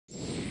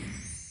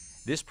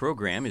This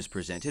program is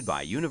presented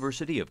by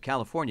University of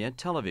California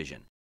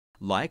Television.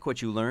 Like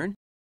what you learn?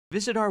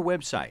 Visit our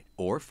website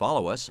or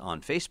follow us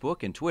on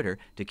Facebook and Twitter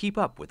to keep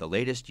up with the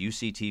latest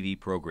UCTV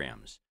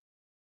programs.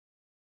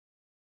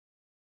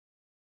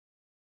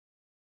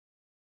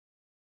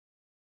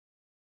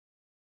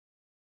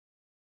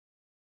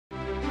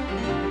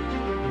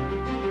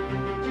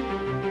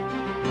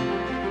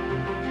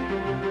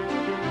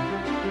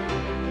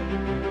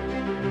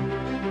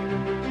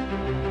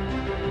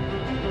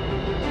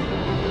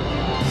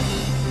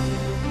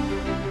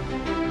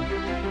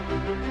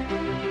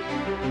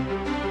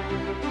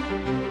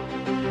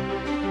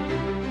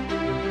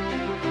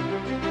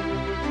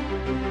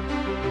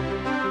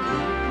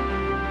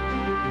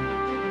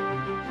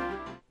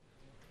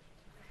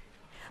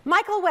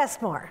 Michael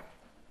Westmore,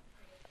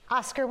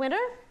 Oscar winner,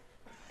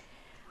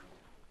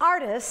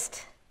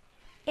 artist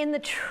in the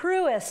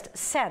truest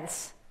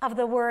sense of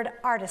the word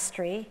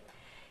artistry.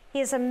 He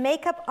is a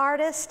makeup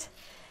artist.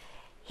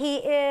 He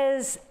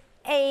is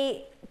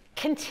a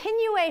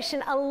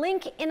continuation, a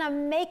link in a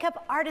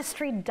makeup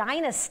artistry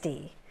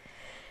dynasty.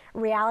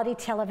 Reality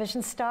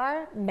television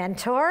star,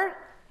 mentor,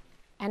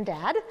 and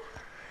dad.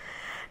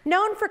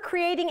 Known for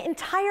creating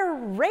entire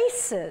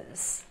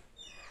races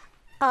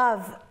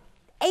of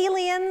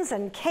aliens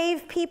and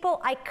cave people,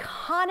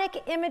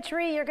 iconic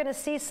imagery. You're going to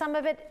see some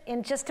of it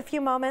in just a few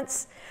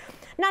moments.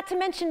 Not to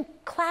mention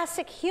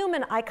classic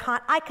human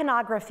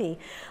iconography,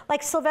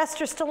 like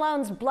Sylvester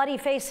Stallone's bloody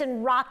face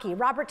in Rocky,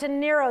 Robert De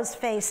Niro's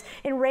face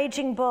in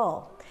Raging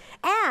Bull.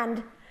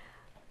 And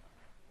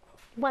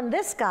won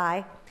this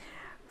guy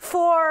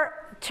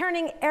for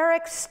turning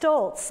Eric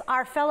Stoltz,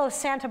 our fellow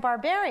Santa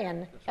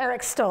Barbarian,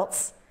 Eric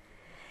Stoltz,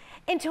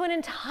 into an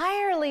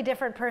entirely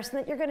different person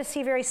that you're going to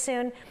see very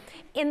soon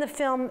in the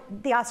film,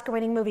 the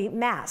Oscar-winning movie,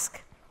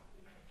 Mask.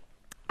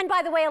 And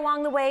by the way,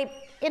 along the way,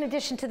 in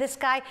addition to this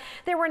guy,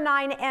 there were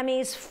 9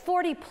 Emmys,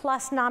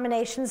 40+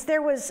 nominations.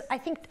 There was, I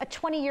think, a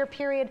 20-year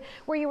period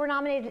where you were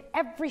nominated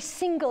every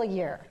single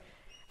year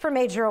for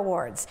major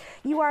awards.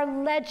 You are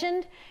a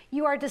legend.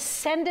 You are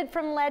descended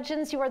from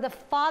legends. You are the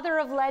father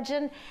of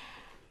legend.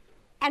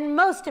 And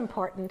most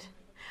important,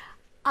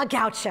 a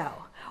gaucho.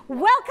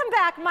 Welcome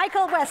back,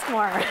 Michael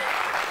Westmore.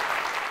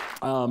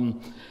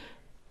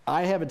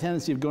 I have a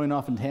tendency of going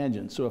off in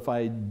tangents, so if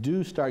I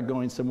do start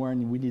going somewhere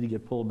and we need to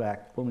get pull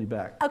me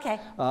back. Okay.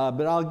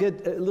 But I'll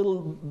get a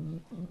little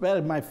bit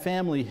of my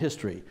family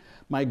history.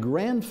 My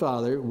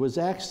grandfather was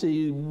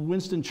actually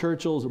Winston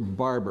Churchill's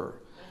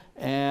barber,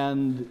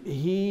 and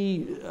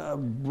he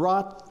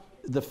brought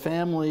the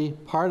family,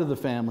 part of the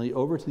family,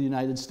 over to the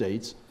United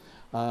States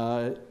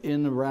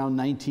in around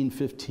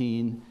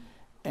 1915,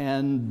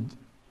 and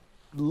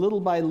little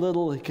by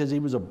little, because he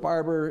was a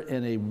barber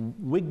and a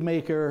wig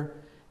maker,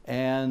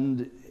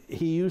 and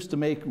he used to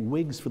make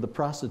wigs for the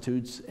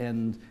prostitutes,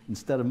 and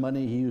instead of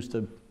money, he used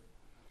to,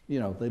 you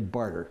know, they'd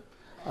barter.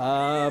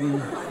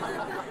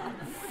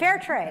 Fair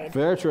trade.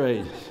 Fair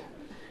trade.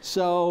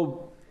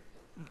 So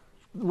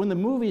when the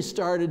movie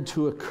started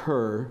to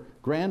occur,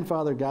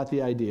 grandfather got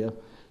the idea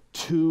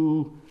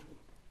to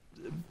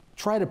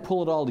try to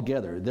pull it all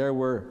together. There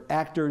were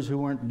actors who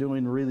weren't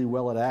doing really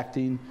well at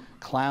acting,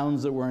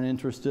 clowns that weren't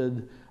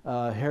interested,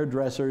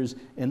 hairdressers,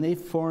 and they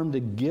formed a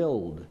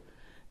guild.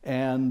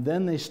 And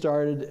then they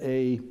started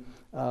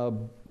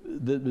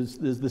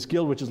this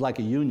guild, which is like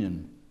a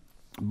union.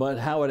 But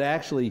how it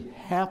actually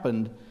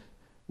happened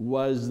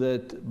was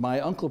that my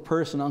Uncle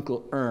Percy and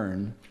Uncle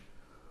Ern,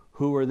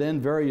 who were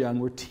then very young,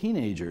 were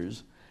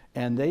teenagers,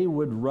 and they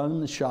would run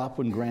the shop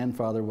when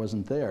grandfather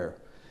wasn't there.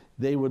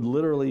 They would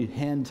literally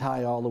hand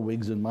tie all the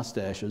wigs and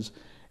mustaches.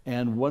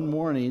 And one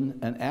morning,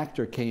 an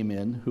actor came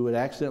in who had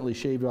accidentally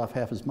shaved off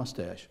half his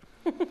mustache.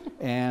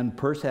 And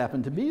Percy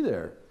happened to be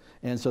there.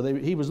 And so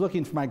he was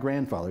looking for my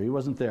grandfather. He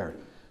wasn't there.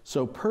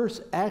 So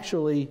Percy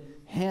actually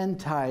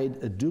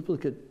hand-tied a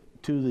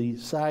duplicate to the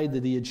side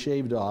that he had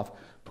shaved off,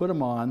 put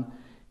him on.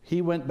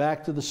 He went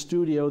back to the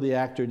studio, the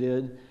actor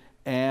did,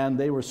 and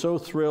they were so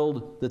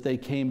thrilled that they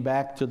came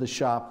back to the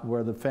shop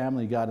where the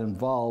family got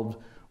involved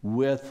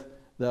with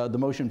the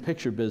motion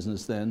picture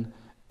business then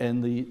in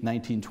the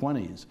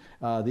 1920s.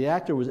 The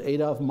actor was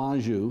Adolphe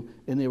Menjou,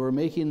 and they were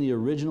making the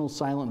original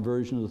silent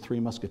version of the Three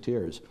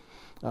Musketeers.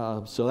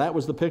 So that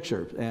was the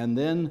picture. And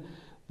then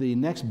the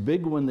next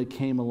big one that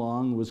came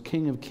along was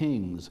King of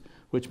Kings,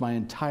 which my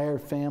entire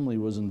family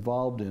was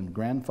involved in,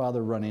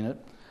 grandfather running it.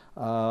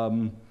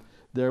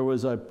 There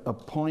was a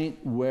point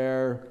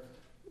where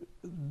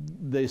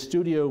the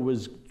studio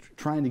was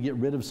trying to get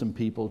rid of some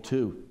people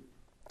too.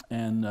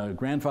 And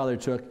grandfather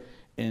took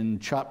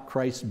and chopped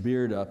Christ's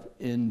beard up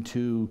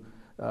into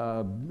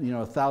a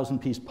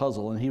 1,000-piece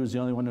puzzle, and he was the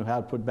only one who had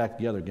to put it back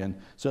together again.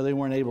 So they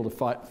weren't able to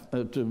fight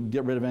to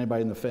get rid of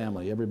anybody in the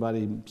family.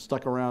 Everybody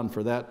stuck around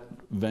for that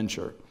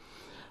venture.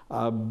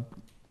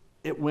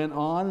 It went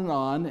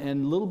on,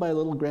 and little by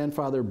little,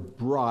 grandfather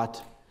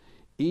brought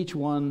each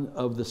one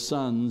of the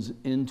sons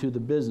into the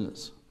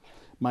business.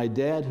 My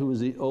dad, who was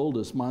the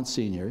oldest,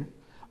 Monsignor,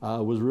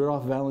 was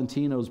Rudolph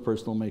Valentino's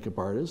personal makeup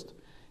artist.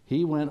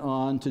 He went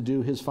on to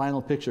do his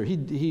final picture.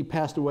 He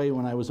passed away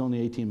when I was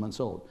only 18 months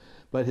old,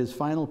 but his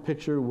final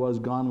picture was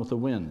Gone with the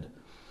Wind.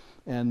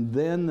 And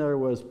then there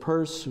was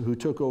Peirce, who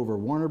took over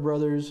Warner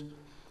Brothers,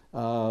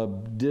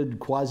 did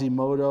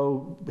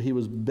Quasimodo. He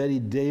was Betty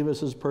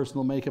Davis's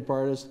personal makeup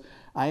artist.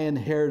 I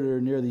inherited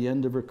her near the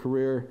end of her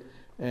career,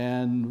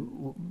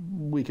 and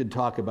we could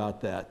talk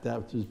about that.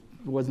 That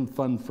wasn't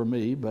fun for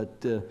me, but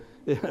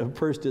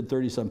Peirce did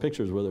 30-some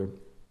pictures with her.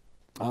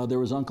 There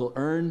was Uncle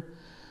Ern,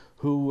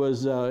 who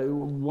was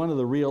one of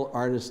the real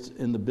artists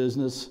in the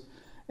business,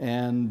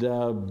 and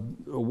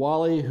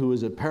Wally, who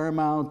was at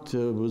Paramount,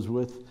 was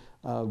with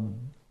Dorothy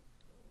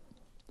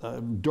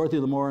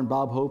Lamour and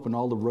Bob Hope and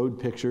all the road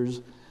pictures,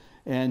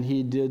 and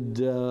he did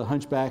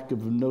Hunchback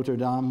of Notre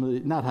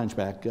Dame. Not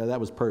Hunchback, that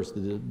was Peirce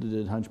that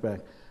did Hunchback.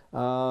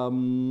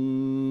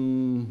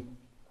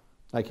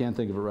 I can't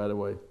think of it right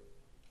away.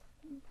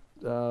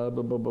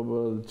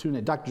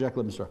 Dr.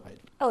 Jekyll and Mr. Hyde.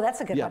 Oh,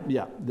 that's a good one.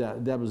 Yeah,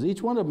 that was,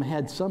 each one of them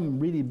had some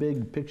really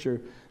big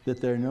picture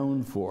that they're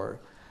known for.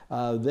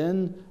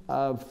 Then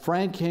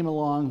Frank came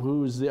along,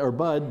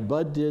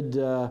 Bud did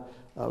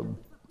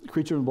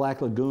Creature in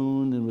Black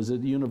Lagoon, and was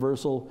at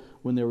Universal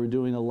when they were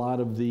doing a lot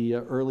of the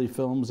early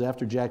films.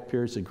 After Jack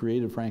Pierce had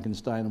created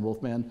Frankenstein and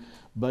Wolfman,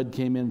 Bud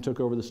came in and took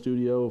over the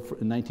studio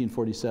in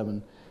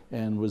 1947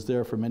 and was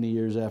there for many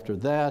years after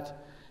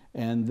that.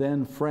 And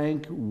then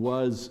Frank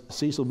was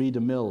Cecil B.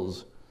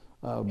 DeMille's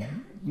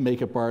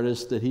makeup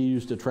artist that he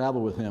used to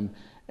travel with him.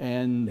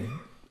 And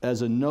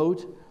as a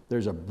note,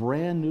 there's a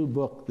brand new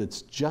book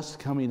that's just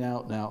coming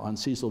out now on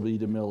Cecil B.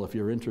 DeMille, if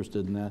you're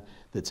interested in that,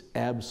 that's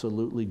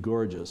absolutely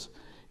gorgeous.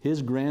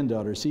 His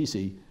granddaughter,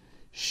 Cece,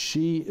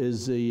 she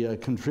is a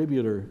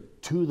contributor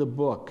to the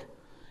book.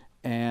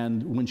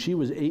 And when she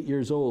was 8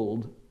 years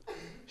old,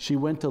 she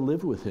went to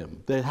live with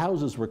him. The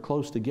houses were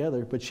close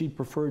together, but she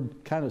preferred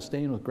kind of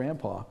staying with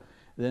Grandpa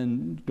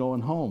than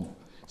going home.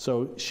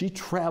 So she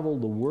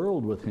traveled the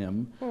world with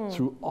him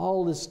through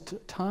all this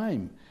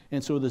time.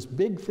 And so this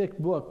big, thick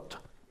book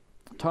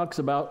talks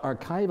about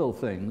archival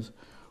things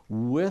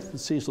with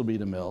Cecil B.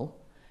 DeMille,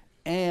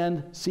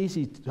 and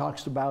Cece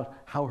talks about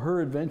how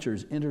her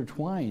adventures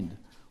intertwined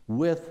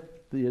with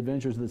the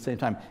adventures at the same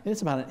time. And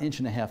it's about 1.5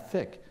 inches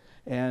thick.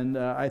 And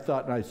I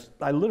thought,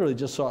 I literally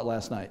just saw it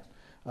last night.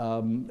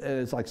 And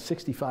it's like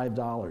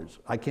 $65.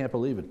 I can't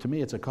believe it. To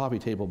me, it's a coffee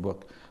table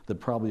book that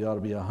probably ought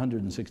to be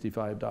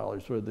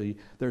 $165.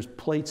 There's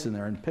plates in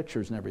there and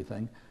pictures and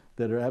everything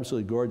that are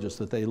absolutely gorgeous,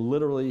 that they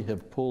literally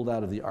have pulled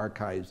out of the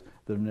archives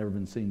that have never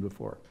been seen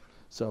before.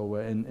 So,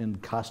 and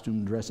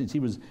costume dressings.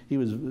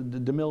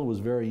 DeMille was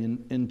very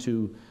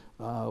into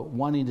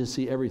wanting to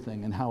see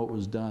everything and how it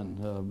was done.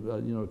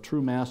 You know,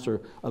 true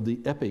master of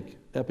the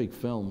epic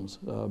films.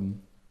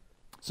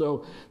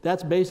 So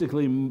that's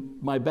basically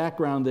my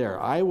background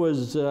there. I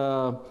was,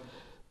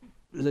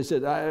 as I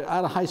said,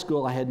 out of high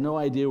school, I had no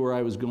idea where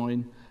I was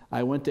going.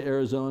 I went to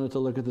Arizona to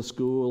look at the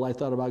school. I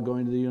thought about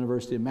going to the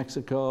University of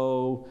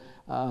Mexico.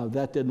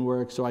 That didn't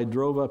work, so I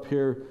drove up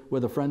here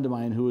with a friend of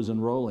mine who was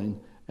enrolling,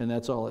 and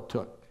that's all it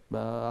took.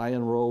 I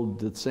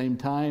enrolled at the same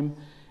time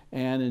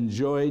and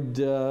enjoyed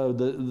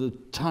the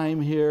time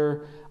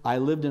here. I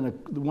lived in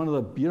one of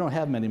the, you don't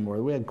have them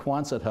anymore, we had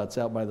Quonset huts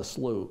out by the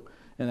slough.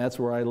 And that's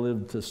where I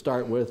lived to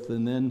start with.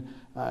 And then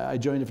I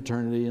joined a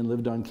fraternity and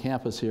lived on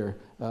campus here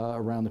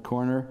around the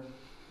corner.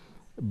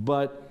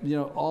 But you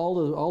know,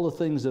 all the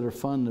things that are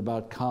fun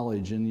about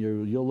college, and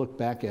you'll look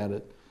back at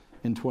it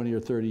in 20 or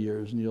 30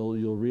 years, and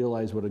you'll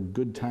realize what a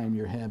good time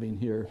you're having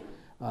here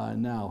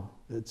now.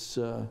 It's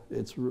a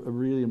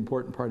really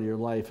important part of your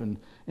life,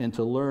 and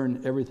to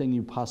learn everything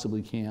you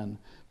possibly can,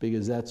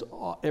 because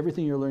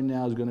everything you're learning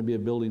now is going to be a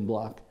building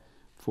block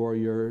for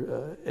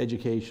your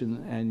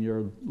education and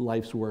your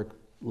life's work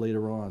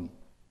later on.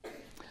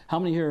 How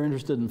many here are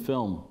interested in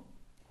film?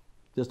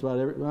 Just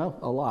about well,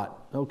 a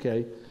lot,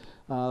 okay.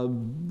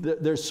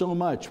 There's so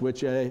much,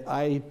 which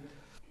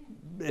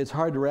it's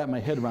hard to wrap my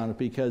head around it,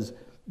 because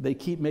they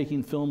keep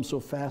making films so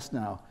fast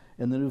now,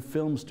 and the new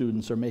film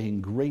students are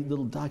making great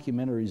little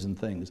documentaries and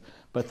things,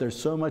 but there's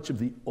so much of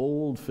the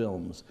old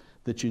films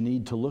that you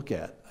need to look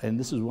at, and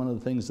this is one of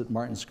the things that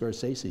Martin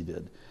Scorsese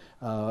did.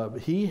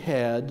 He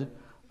had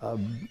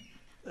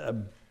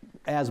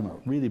asthma,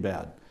 really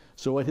bad.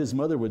 So what his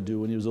mother would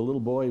do when he was a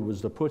little boy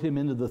was to put him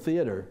into the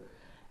theater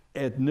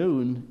at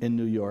noon in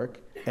New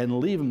York and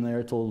leave him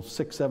there till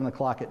 6, 7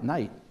 o'clock at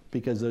night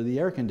because of the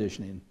air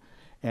conditioning.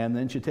 And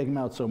then she'd take him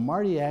out. So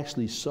Marty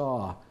actually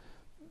saw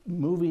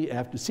movie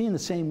after seeing the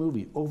same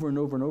movie over and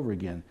over and over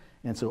again.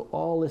 And so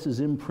all this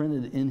is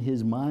imprinted in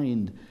his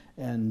mind.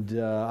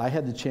 And I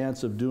had the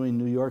chance of doing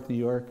New York, New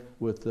York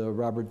with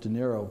Robert De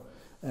Niro.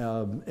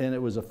 And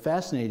it was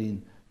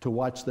fascinating to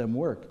watch them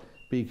work,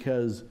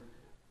 because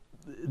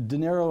De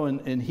Niro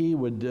and he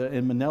would,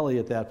 and Minnelli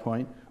at that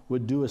point,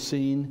 would do a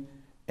scene,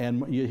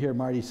 and you hear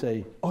Marty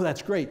say, "Oh,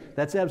 that's great,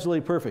 that's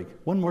absolutely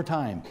perfect, one more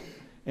time."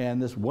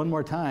 And this one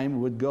more time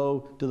would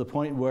go to the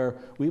point where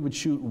we would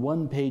shoot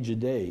 1 page a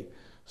day.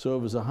 So it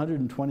was a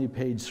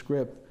 120-page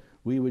script.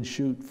 We would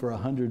shoot for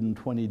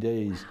 120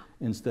 days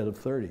instead of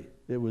 30.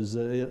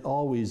 It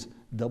always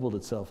doubled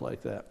itself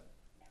like that.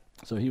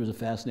 So he was a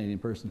fascinating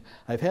person.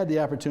 I've had the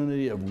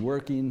opportunity of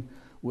working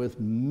with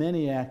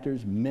many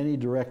actors, many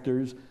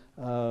directors.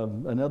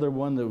 Another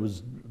one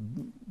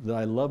that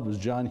I loved was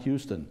John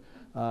Huston.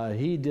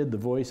 He did the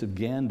voice of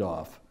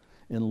Gandalf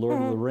in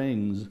Lord of the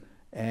Rings,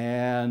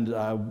 and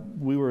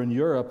we were in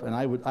Europe, and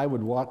I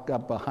would walk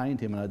up behind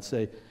him and I'd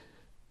say,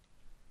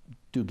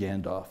 "Do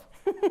Gandalf,"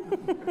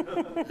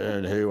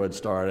 and he would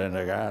start in the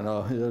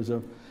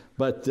Gandalf.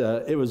 But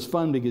it was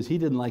fun because he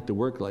didn't like to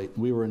work late.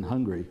 We were in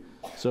Hungary.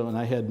 So, and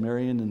I had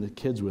Marion and the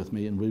kids with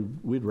me, and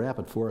we'd wrap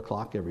at 4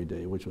 o'clock every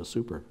day, which was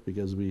super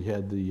because we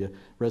had the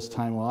rest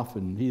time off,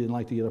 and he didn't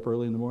like to get up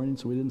early in the morning,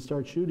 so we didn't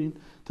start shooting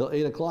till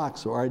 8 o'clock.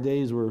 So our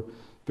days were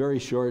very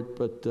short,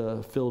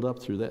 but filled up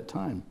through that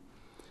time.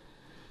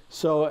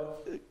 So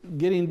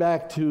getting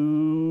back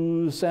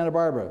to Santa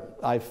Barbara,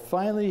 I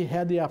finally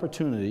had the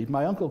opportunity.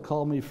 My uncle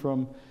called me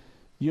from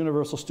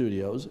Universal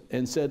Studios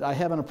and said, "I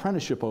have an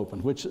apprenticeship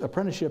open," which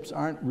apprenticeships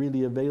aren't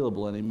really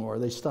available anymore.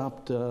 They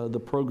stopped the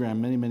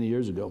program many, many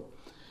years ago.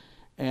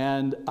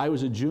 And I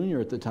was a junior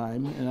at the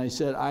time, and I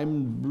said,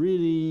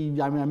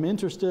 I'm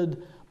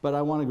interested, but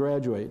I want to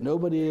graduate.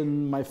 Nobody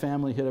in my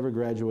family had ever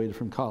graduated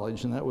from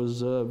college, and that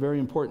was very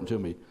important to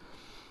me.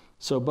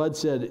 So Bud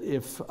said,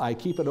 "If I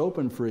keep it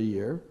open for a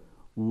year,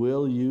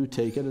 will you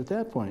take it at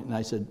that point?" And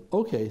I said,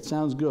 "Okay,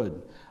 sounds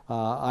good."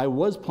 I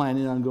was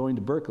planning on going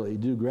to Berkeley to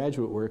do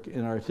graduate work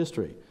in art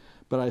history,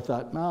 but I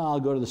thought, no,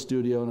 I'll go to the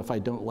studio, and if I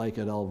don't like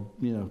it, I'll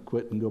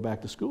quit and go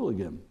back to school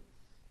again.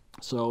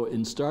 So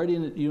in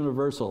starting at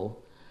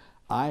Universal,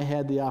 I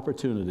had the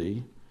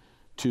opportunity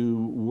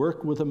to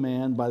work with a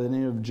man by the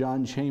name of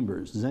John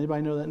Chambers. Does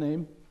anybody know that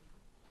name?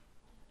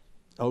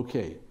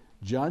 Okay,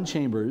 John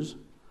Chambers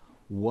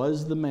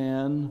was the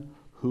man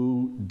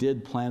who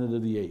did Planet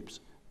of the Apes,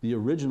 the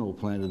original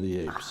Planet of the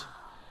Apes.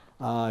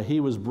 He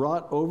was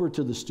brought over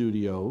to the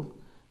studio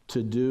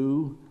to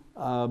do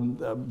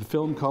a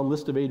film called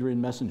List of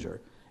Adrian Messenger.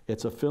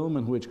 It's a film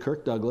in which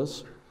Kirk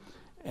Douglas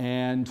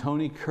and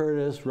Tony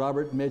Curtis,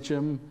 Robert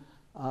Mitchum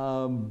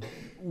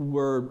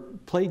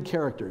played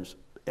characters.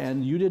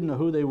 And you didn't know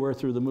who they were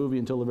through the movie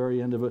until the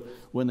very end of it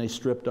when they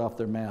stripped off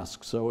their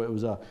masks. So it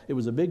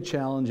was a big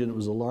challenge, and it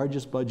was the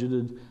largest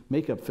budgeted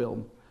makeup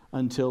film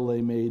until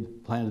they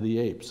made Planet of the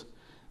Apes.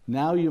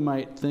 Now you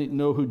might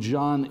know who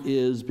John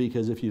is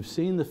because if you've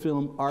seen the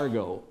film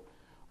Argo,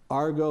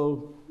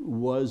 Argo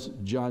was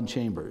John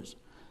Chambers.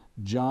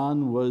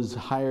 John was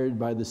hired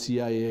by the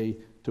CIA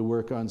to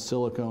work on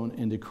silicone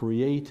and to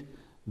create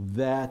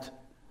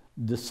that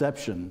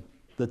deception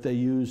that they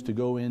used to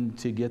go in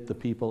to get the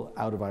people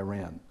out of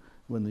Iran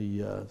when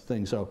the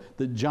thing. So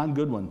the John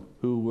Goodwin,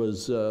 who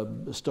was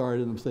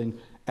starred in the thing,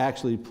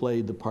 actually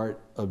played the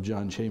part of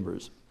John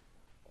Chambers.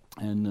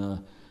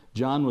 And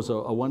John was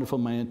a wonderful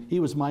man. He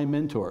was my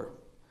mentor.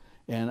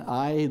 And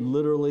I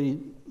literally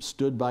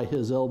stood by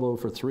his elbow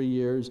for 3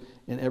 years,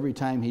 and every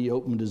time he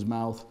opened his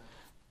mouth,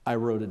 I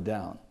wrote it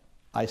down.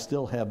 I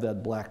still have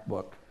that black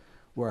book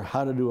where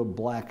how to do a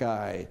black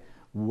eye,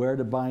 where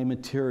to buy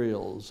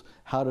materials,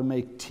 how to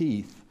make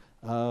teeth.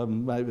 I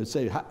would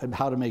say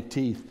how to make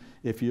teeth.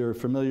 If you're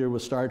familiar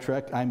with Star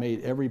Trek, I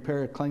made every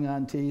pair of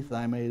Klingon teeth.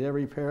 I made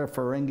every pair of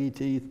Ferengi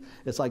teeth.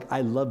 It's like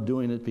I love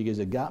doing it because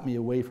it got me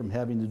away from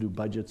having to do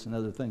budgets and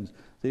other things. I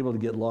was able to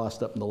get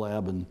lost up in the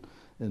lab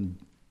and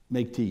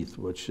make teeth,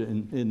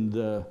 and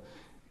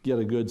get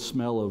a good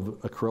smell of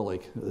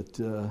acrylic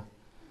that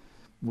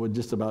would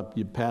just about,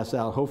 you'd pass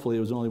out. Hopefully it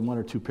was only 1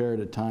 or 2 pair at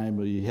a time,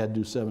 but you had to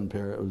do 7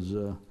 pair. It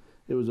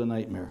was a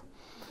nightmare.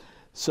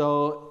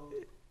 So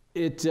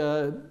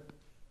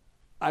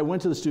I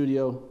went to the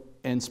studio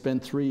and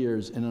spent 3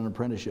 years in an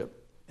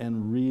apprenticeship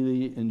and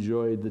really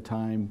enjoyed the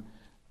time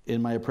in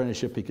my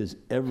apprenticeship because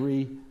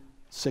every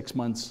 6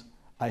 months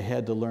I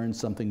had to learn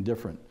something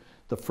different.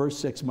 The first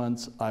 6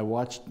 months I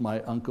watched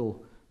my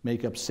uncle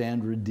make up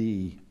Sandra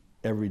Dee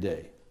every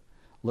day.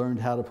 Learned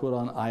how to put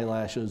on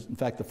eyelashes. In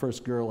fact, the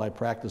first girl I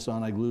practiced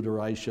on, I glued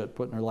her eyes shut,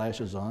 putting her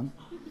lashes on.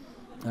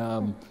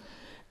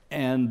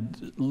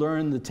 And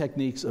learned the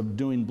techniques of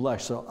doing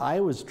blush. So I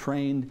was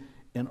trained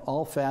in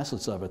all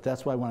facets of it.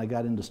 That's why when I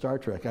got into Star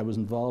Trek, I was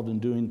involved in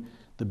doing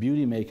the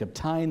beauty makeup,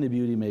 tying the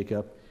beauty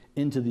makeup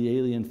into the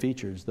alien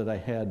features that I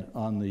had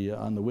on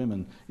the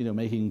women.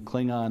 Making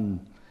Klingon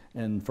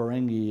and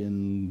Ferengi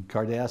and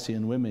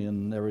Cardassian women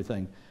and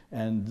everything.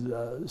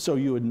 And so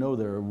you would know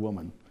they're a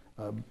woman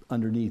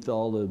underneath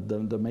all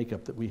the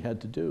makeup that we had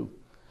to do.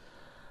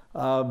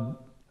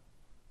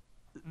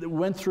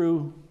 Went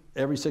through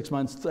every 6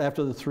 months.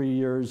 After the 3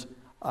 years,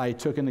 I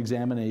took an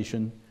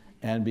examination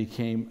and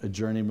became a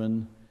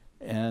journeyman.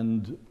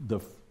 And the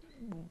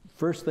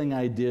first thing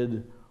I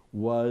did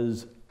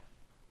was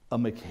a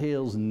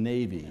McHale's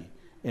Navy.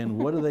 And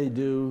what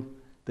do?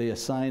 They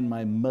assign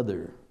my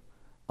mother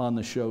on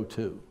the show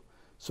too.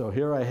 So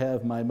here I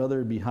have my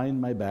mother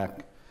behind my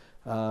back.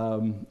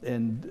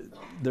 And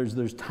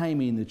there's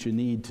timing that you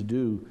need to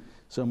do.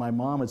 So my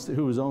mom,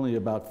 who was only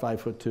about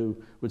 5'2",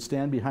 would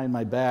stand behind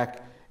my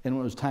back and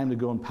when it was time to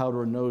go and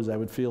powder a nose, I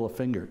would feel a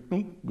finger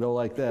go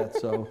like that.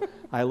 So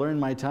I learned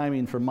my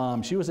timing from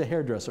Mom. She was a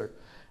hairdresser,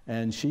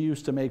 and she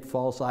used to make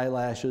false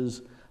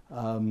eyelashes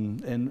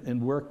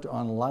and worked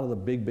on a lot of the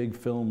big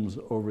films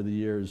over the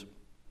years.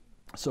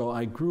 So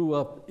I grew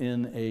up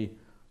in a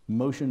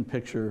motion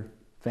picture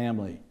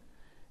family,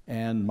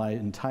 and my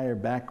entire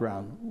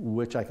background,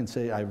 which I can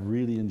say I've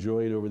really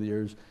enjoyed over the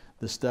years,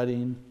 the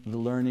studying, the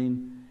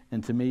learning,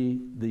 and to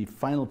me, the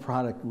final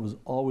product was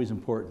always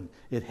important.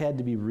 It had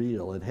to be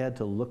real. It had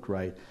to look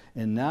right.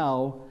 And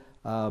now,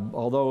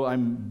 although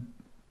I'm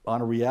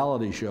on a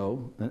reality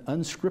show, an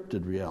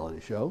unscripted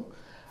reality show,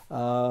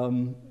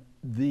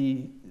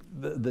 the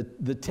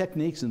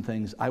techniques and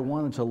things, I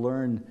wanted to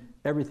learn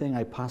everything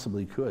I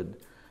possibly could.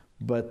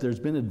 But there's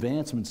been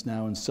advancements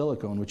now in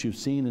silicone, which you've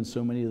seen in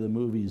so many of the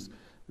movies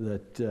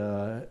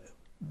that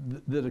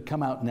have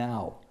come out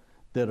now,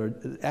 that are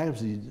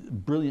absolutely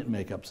brilliant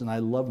makeups, and I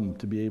love them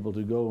to be able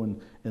to go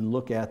and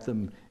look at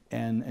them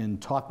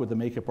and talk with the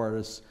makeup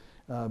artists.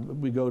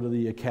 We go to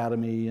the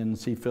academy and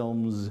see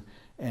films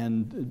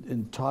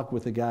and talk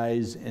with the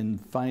guys and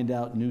find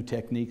out new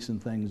techniques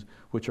and things,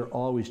 which are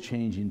always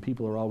changing.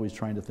 People are always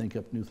trying to think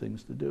up new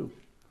things to do.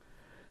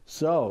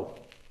 So,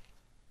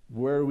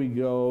 where do we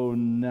go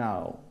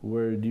now?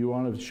 Where do you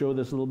want to show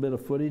this little bit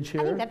of footage here?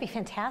 I think that'd be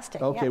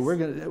fantastic. Okay, yes. we're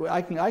gonna.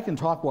 I can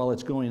talk while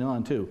it's going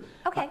on too.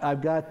 Okay.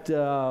 I've got.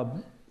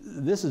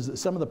 This is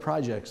some of the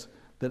projects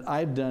that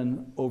I've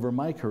done over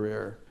my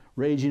career.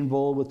 Raging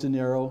Bull with De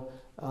Niro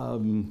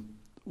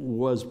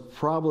was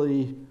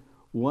probably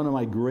one of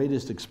my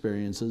greatest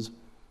experiences.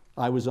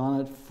 I was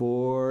on it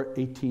for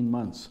 18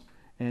 months,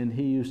 and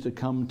he used to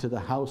come to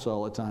the house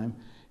all the time.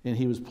 And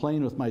he was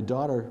playing with my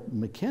daughter,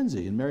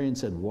 Mackenzie, and Marion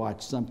said,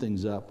 "Watch,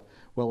 something's up."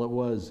 Well, it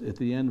was. At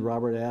the end,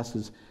 Robert asked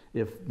us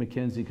if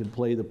Mackenzie could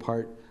play the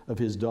part of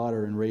his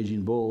daughter in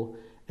Raging Bull,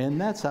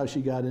 and that's how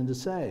she got into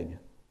SAG.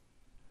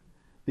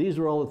 These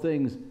were all the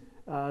things.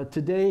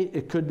 Today,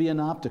 it could be an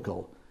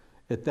optical.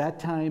 At that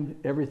time,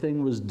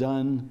 everything was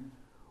done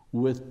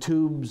with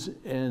tubes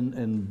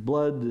and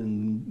blood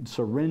and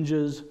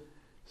syringes.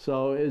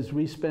 So as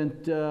we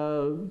spent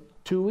 2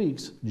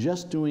 weeks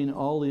just doing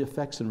all the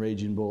effects in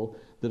Raging Bull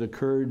that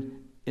occurred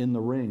in the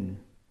ring.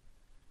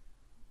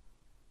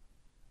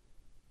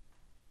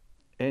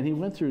 And he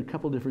went through a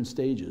couple different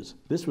stages.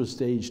 This was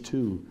stage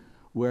 2,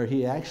 where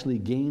he actually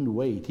gained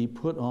weight. He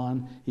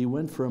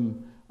went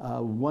from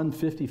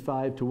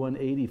 155 to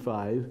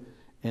 185,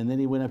 and then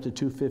he went up to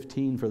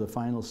 215 for the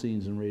final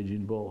scenes in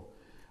Raging Bull.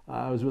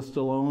 I was with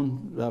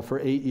Stallone for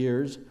 8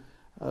 years,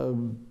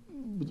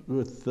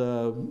 with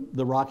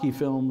the Rocky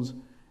films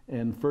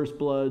and First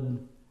Blood.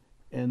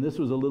 And this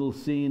was a little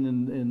scene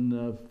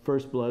in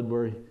First Blood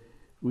where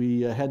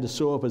we had to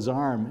sew up his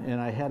arm, and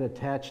I had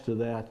attached to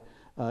that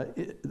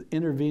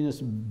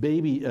intravenous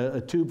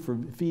a tube for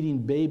feeding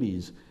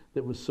babies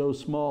that was so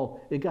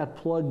small, it got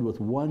plugged with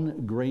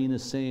 1 grain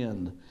of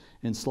sand,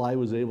 and Sly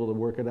was able to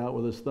work it out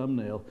with his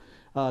thumbnail.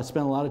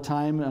 Spent a lot of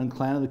time on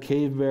Clan of the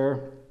Cave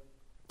Bear.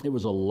 It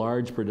was a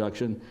large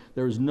production.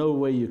 There was no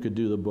way you could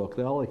do the book.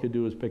 All I could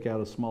do was pick out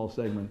a small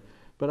segment.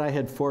 But I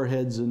had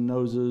foreheads and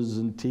noses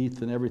and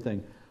teeth and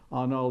everything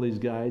on all these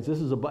guys. This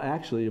is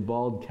actually a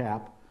bald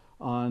cap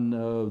on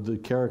the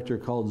character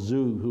called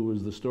Zug, who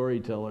was the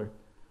storyteller.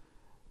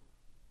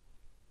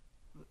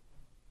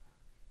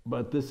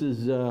 But this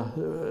is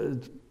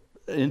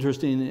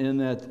interesting in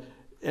that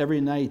every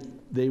night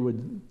they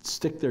would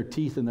stick their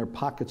teeth in their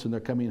pockets when they're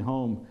coming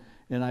home,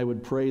 and I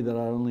would pray that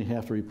I'd only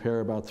have to repair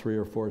about 3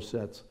 or 4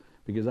 sets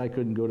because I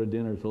couldn't go to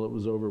dinner till it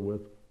was over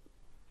with.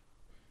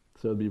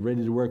 So it'd be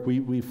ready to work.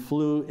 We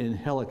flew in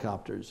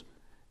helicopters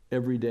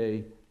every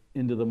day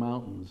into the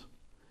mountains.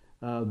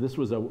 This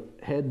was a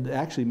head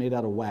actually made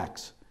out of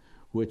wax,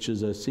 which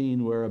is a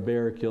scene where a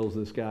bear kills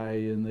this guy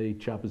and they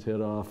chop his head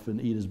off and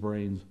eat his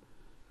brains.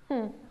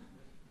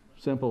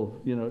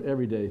 Simple,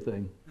 everyday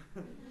thing.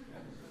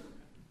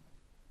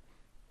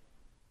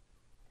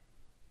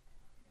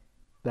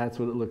 That's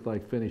what it looked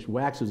like finished.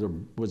 Wax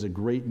was a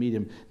great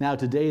medium. Now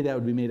today that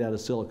would be made out of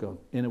silicone,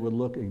 and it would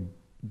look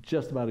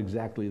just about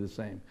exactly the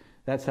same.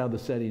 That's how the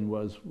setting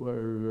was,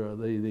 where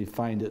they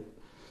find it,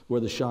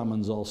 where the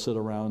shamans all sit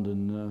around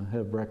and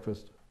have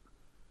breakfast.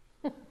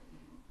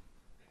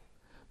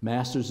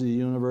 Masters of the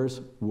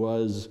Universe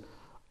was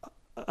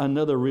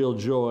another real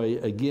joy.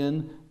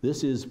 Again,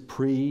 this is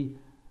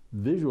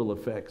pre-visual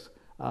effects.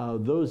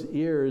 Those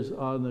ears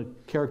on the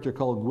character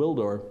called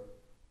Gwildor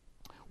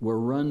were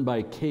run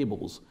by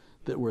cables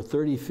that were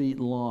 30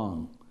 feet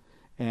long,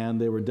 and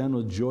they were done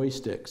with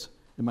joysticks.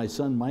 And my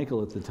son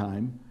Michael at the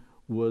time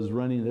was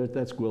running there,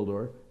 that's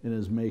Gwildor, in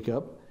his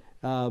makeup.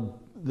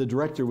 The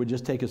director would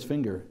just take his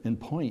finger and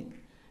point,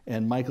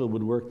 and Michael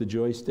would work the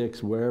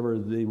joysticks wherever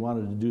they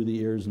wanted to do the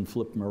ears and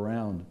flip them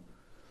around.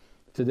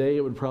 Today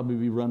it would probably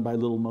be run by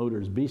little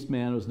motors.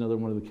 Beastman was another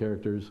one of the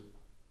characters.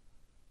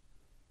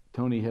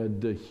 Tony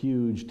had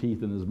huge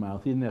teeth in his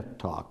mouth. He didn't have to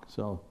talk,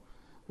 so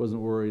wasn't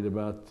worried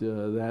about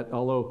that.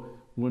 Although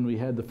when we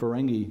had the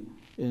Ferengi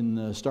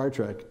in Star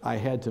Trek, I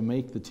had to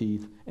make the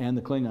teeth and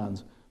the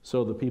Klingons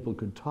so the people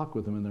could talk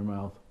with them in their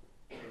mouth.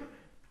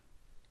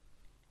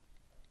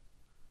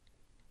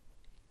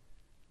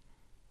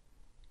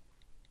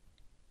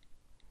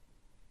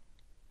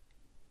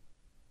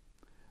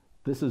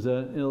 This is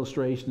an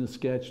illustration, a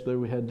sketch that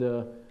we had.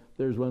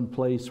 There's one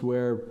place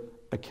where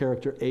a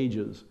character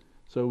ages.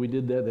 So we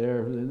did that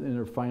there in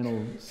her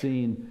final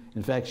scene.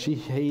 In fact, she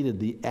hated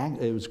the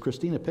act. It was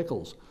Christina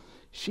Pickles.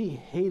 She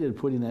hated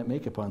putting that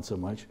makeup on so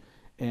much,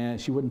 and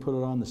she wouldn't put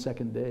it on the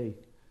second day.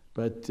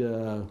 But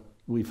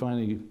we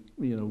finally,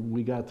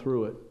 we got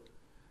through it.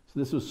 So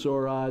this was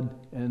Sorad,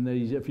 and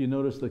if you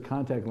notice the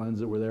contact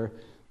lenses that were there,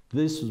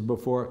 this was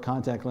before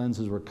contact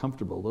lenses were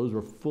comfortable. Those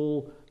were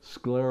full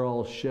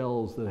scleral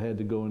shells that had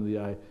to go into the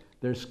eye.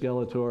 There's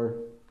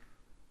Skeletor.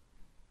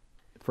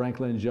 Frank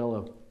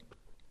Langella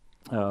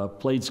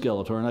played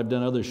Skeletor, and I've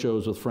done other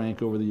shows with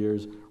Frank over the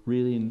years.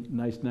 Really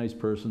nice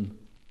person.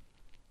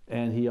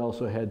 And he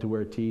also had to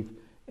wear teeth.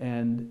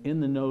 And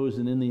in the nose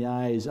and in the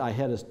eyes, I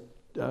had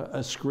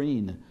a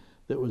screen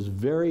that was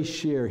very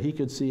sheer. He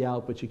could see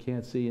out, but you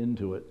can't see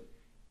into it.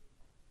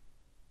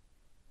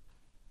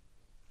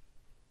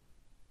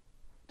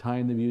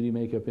 Tying the beauty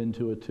makeup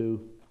into it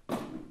too.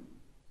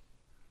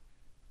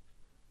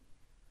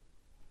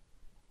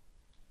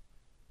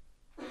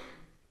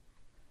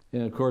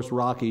 And of course,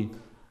 Rocky,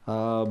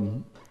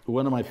 one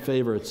of my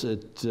favorites.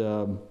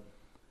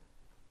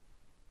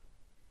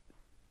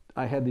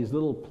 I had these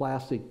little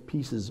plastic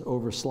pieces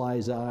over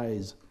Sly's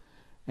eyes,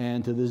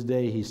 and to this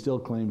day, he still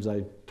claims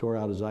I tore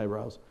out his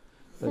eyebrows.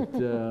 But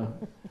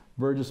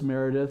Burgess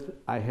Meredith,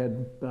 I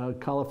had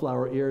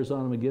cauliflower ears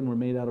on him. Again, were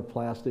made out of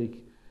plastic,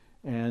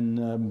 and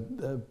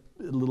a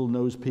little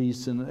nose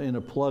piece and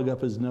a plug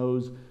up his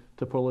nose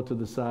to pull it to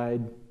the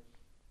side.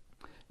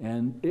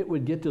 And it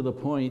would get to the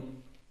point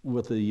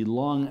with the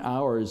long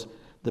hours,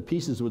 the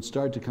pieces would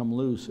start to come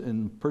loose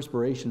and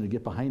perspiration would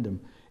get behind them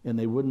and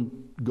they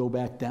wouldn't go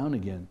back down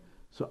again.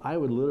 So I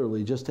would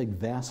literally just take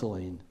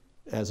Vaseline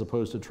as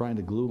opposed to trying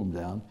to glue them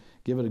down,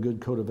 give it a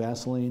good coat of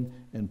Vaseline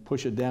and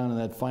push it down in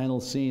that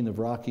final scene of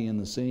Rocky in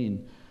the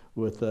scene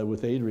with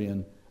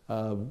Adrian.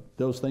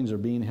 Those things are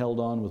being held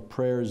on with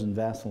prayers and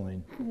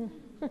Vaseline.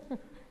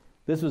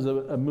 This was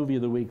a movie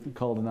of the week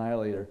called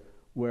Annihilator,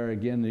 where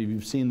again,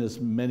 you've seen this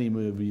many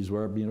movies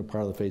where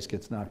part of the face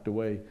gets knocked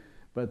away,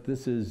 but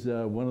this is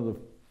one of the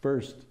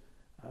first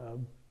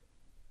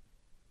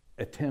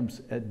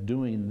attempts at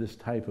doing this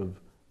type of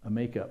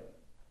makeup.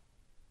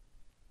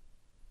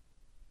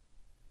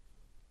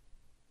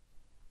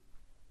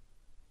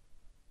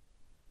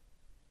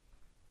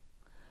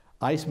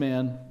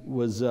 Iceman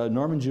was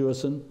Norman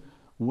Jewison.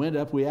 Went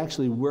up. We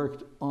actually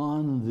worked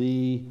on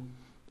the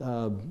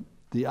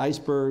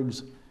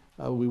icebergs.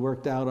 We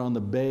worked out on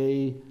the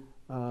bay.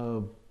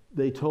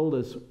 They told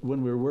us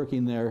when we were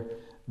working there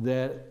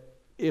that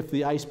if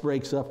the ice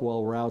breaks up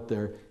while we're out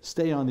there,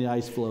 stay on the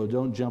ice floe.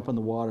 Don't jump in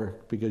the water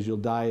because you'll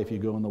die if you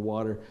go in the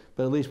water.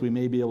 But at least we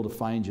may be able to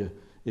find you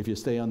if you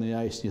stay on the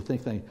ice. You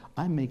think,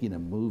 I'm making a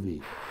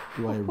movie.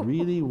 Do I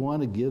really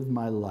want to give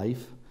my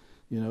life,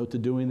 to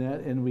doing that?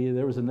 And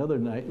there was another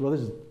night. Well,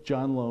 this is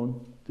John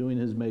Lone doing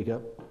his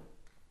makeup.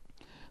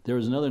 There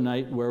was another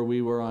night where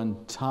we were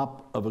on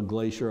top of a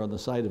glacier on the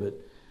side of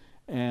it.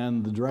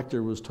 And the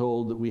director was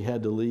told that we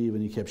had to leave,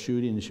 and he kept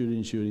shooting and shooting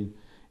and shooting,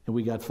 and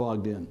we got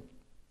fogged in.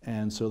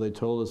 And so they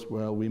told us,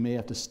 well, we may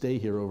have to stay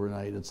here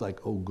overnight. It's like,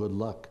 oh, good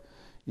luck,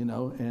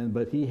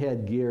 but he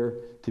had gear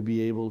to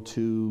be able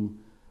to,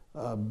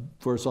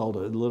 first of all, to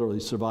literally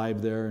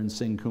survive there and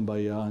sing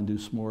Kumbaya and do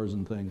s'mores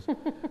and things.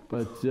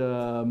 But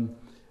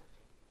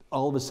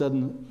all of a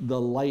sudden, the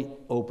light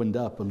opened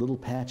up, a little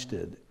patch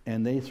did,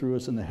 and they threw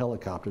us in the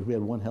helicopter. We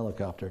had one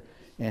helicopter.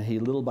 And he,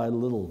 little by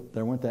little,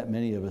 there weren't that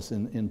many of us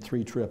in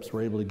 3 trips,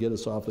 were able to get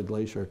us off the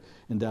glacier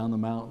and down the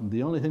mountain.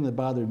 The only thing that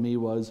bothered me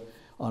was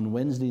on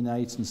Wednesday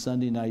nights and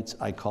Sunday nights,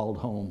 I called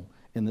home,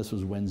 and this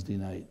was Wednesday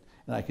night.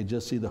 And I could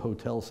just see the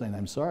hotel saying,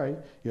 I'm sorry,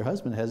 your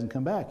husband hasn't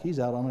come back. He's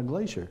out on a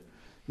glacier,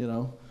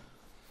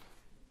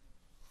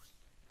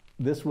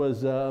 This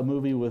was a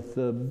movie with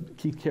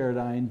Keith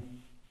Carradine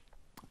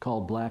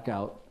called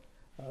Blackout,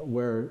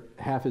 where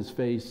half his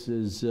face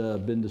has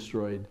been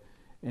destroyed.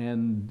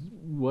 And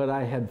what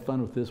I had fun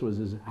with this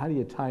is how do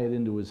you tie it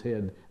into his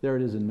head? There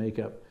it is in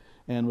makeup.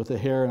 And with the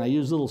hair, and I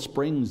used little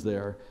springs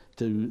there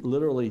to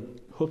literally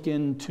hook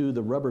into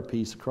the rubber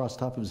piece across the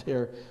top of his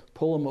hair,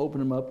 pull them, open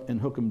them up,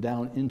 and hook them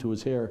down into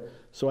his hair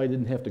so I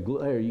didn't have to glue,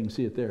 there, you can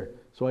see it there.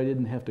 So I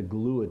didn't have to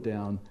glue it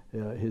down,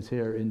 his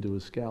hair into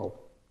his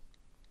scalp.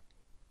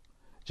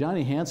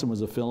 Johnny Handsome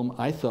was a film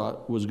I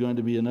thought was going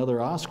to be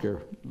another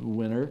Oscar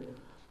winner,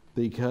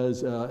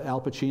 because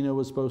Al Pacino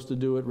was supposed to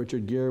do it,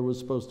 Richard Gere was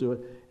supposed to do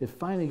it. It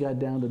finally got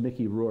down to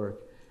Mickey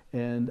Rourke.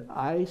 And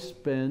I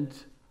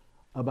spent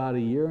about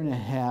 1.5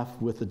 years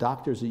with the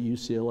doctors at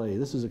UCLA.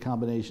 This is a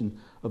combination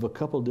of a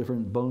couple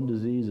different bone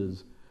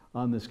diseases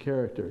on this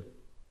character.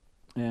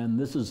 And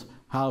this is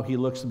how he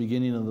looks at the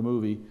beginning of the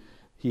movie.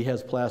 He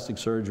has plastic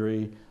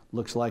surgery,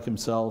 looks like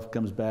himself,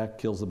 comes back,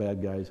 kills the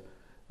bad guys.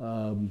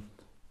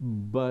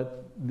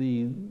 But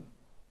the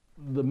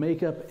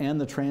makeup and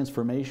the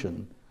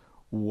transformation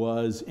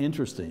was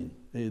interesting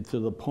to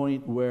the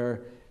point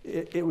where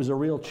it was a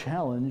real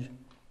challenge,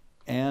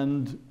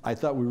 and I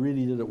thought we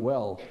really did it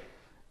well.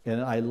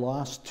 And I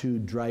lost to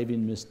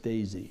Driving Miss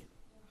Daisy.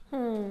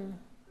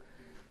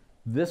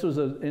 This was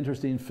an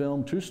interesting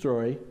film, true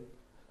story.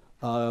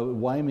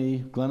 Why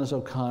me, Glenys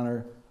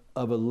O'Connor,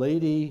 of a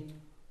lady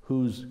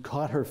who's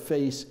caught her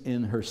face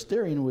in her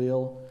steering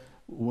wheel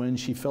when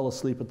she fell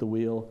asleep at the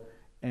wheel,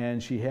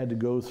 and she had to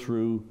go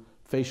through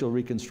facial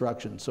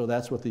reconstruction. So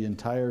that's what the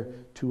entire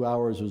 2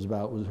 hours was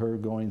about, was her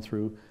going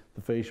through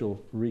the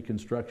facial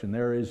reconstruction.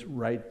 There is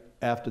right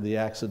after the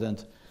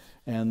accident,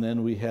 and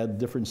then we had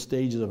different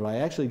stages of it. I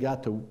actually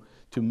got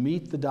to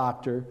meet the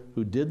doctor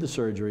who did the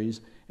surgeries,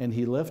 and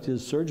he left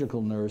his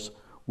surgical nurse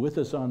with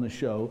us on the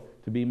show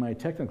to be my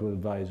technical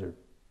advisor.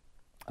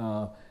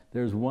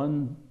 There's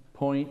one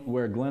point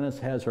where Glenys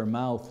has her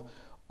mouth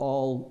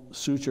all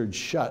sutured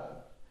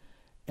shut,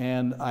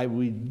 and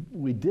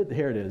we did,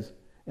 here it is,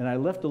 and I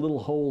left a little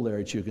hole there,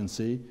 as you can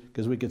see,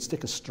 because we could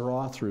stick a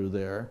straw through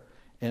there,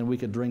 and we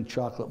could drink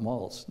chocolate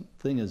malts.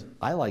 Thing is,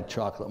 I like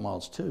chocolate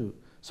malts too,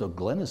 so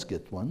Glenys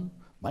gets one,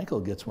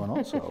 Michael gets one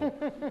also.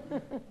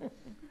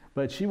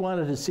 But she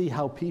wanted to see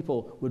how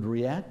people would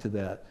react to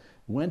that.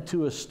 Went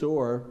to a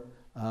store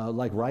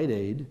like Rite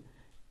Aid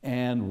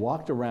and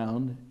walked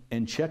around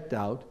and checked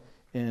out,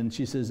 and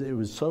she says it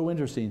was so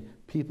interesting,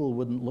 people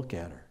wouldn't look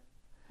at her.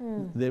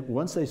 That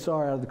once they saw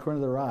her out of the corner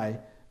of their eye,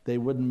 they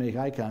wouldn't make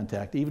eye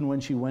contact. Even when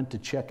she went to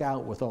check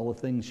out with all the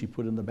things she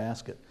put in the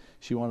basket,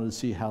 she wanted to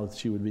see how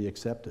she would be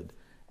accepted.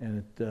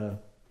 And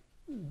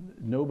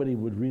nobody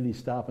would really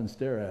stop and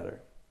stare at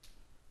her.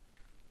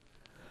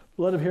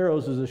 Blood of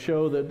Heroes is a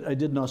show that I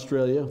did in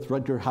Australia with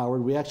Rutger Hauer.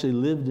 We actually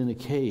lived in a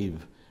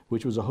cave,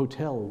 which was a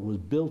hotel. It was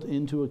built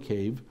into a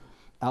cave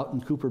out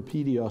in Cooper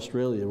Pedy,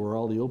 Australia, where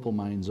all the opal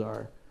mines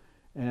are.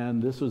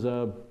 And this was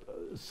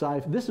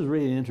this is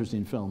really an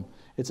interesting film.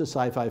 It's a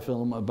sci-fi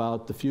film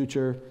about the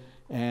future,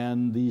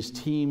 and these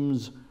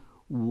teams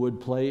would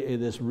play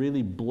this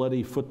really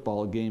bloody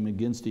football game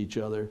against each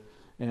other.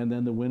 And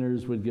then the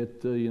winners would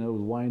get,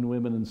 wine,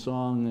 women, and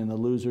song, and the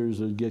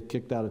losers would get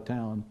kicked out of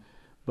town.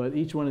 But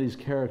each one of these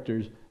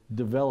characters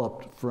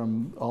developed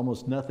from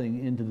almost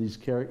nothing into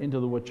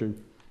what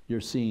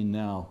you're seeing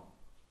now.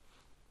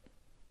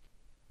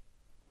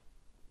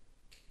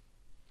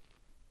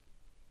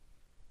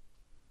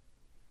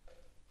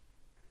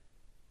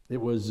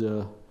 It was,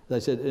 as I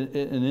said,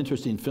 an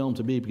interesting film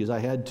to me, because I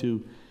had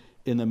to,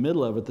 in the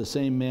middle of it, the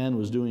same man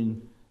was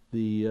doing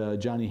the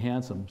Johnny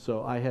Handsome,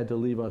 so I had to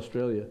leave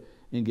Australia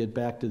and get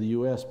back to the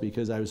U.S.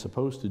 because I was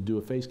supposed to do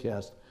a face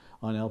cast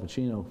on Al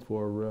Pacino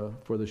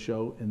for the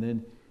show, and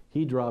then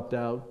he dropped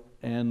out,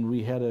 and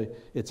we had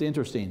it's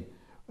interesting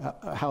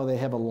how they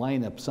have a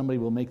lineup.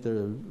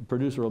 The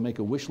producer will make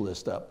a wish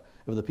list up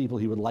of the people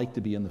he would like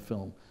to be in the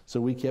film.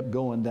 So we kept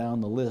going down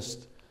the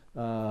list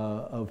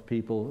of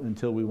people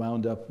until we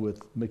wound up with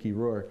Mickey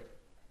Rourke.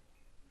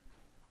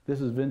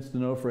 This is Vince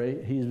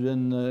D'Onofrio. He's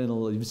been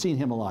you've seen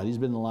him a lot. He's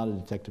been in a lot of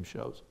detective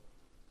shows.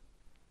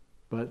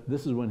 But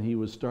this is when he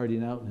was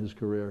starting out in his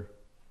career.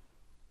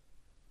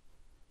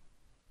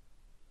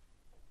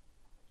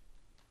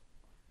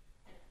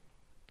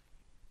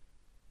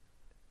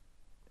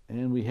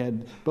 And we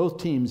had,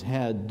 both teams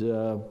had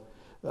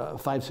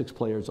 5-6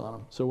 players on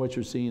them. So what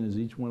you're seeing is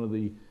each one of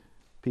the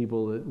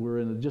people that were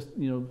in just,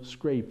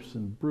 scrapes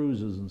and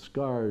bruises and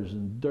scars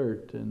and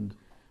dirt and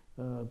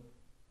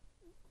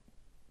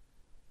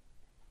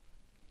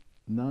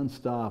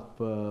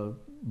nonstop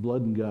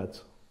blood and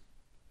guts.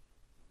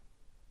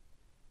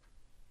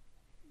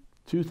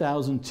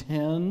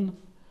 2010,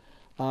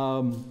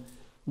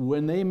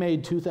 when they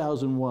made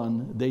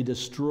 2001, they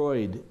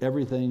destroyed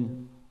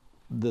everything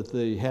that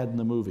they had in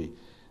the movie.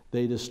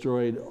 They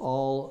destroyed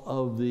all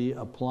of the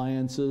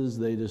appliances,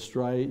 they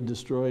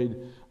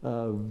destroyed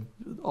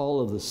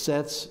all of the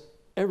sets,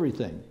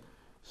 everything.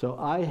 So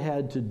I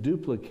had to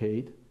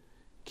duplicate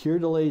Keir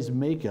Dullea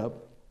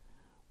makeup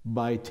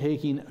by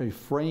taking a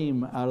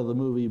frame out of the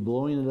movie,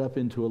 blowing it up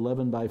into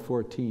 11 by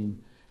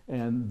 14,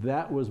 and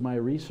that was my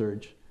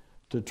research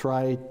to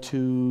try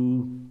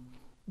to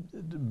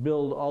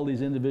build all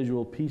these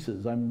individual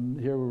pieces.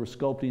 Here we were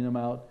sculpting them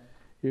out.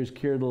 Here's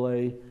Keir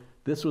Dullea.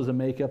 This was a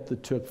makeup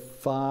that took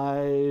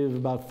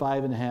about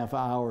 5.5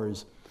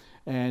 hours.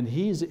 And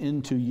he's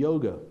into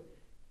yoga.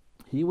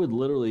 He would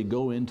literally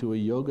go into a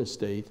yoga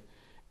state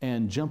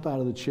and jump out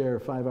of the chair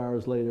 5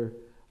 hours later,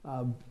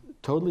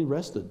 totally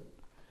rested.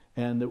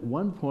 And at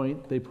one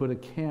point, they put a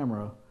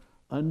camera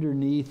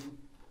underneath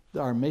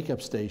our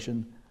makeup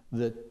station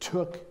that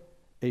took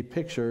a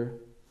picture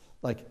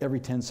like every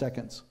 10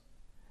 seconds.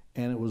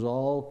 And it was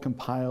all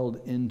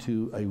compiled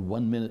into a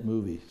 1-minute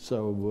movie.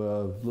 So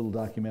a little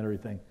documentary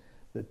thing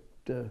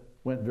that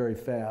went very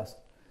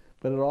fast.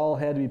 But it all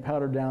had to be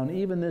powdered down.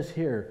 Even this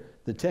here,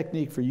 the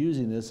technique for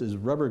using this is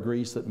rubber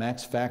grease that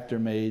Max Factor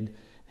made,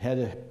 had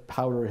to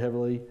powder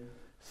heavily.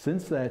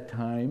 Since that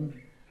time,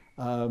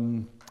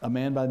 a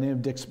man by the name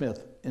of Dick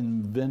Smith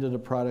invented a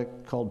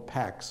product called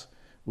PAX,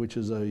 which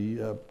is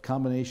a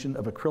combination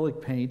of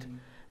acrylic paint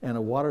and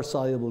a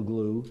water-soluble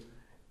glue.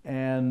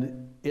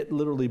 and it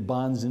literally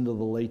bonds into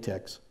the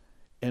latex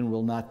and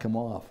will not come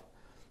off.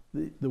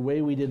 The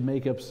way we did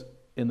makeups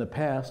in the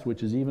past,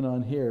 which is even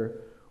on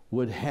here,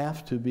 would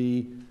have to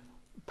be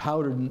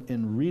powdered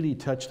and really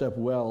touched up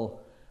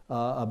well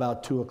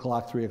about 2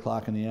 o'clock, 3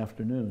 o'clock in the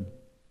afternoon.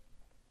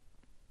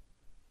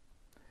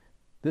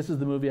 This is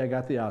the movie I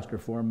got the Oscar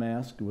for,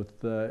 Masked,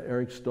 with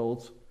Eric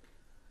Stoltz.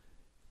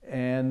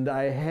 And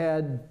I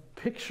had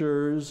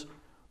pictures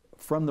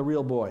from the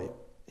real boy.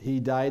 He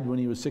died when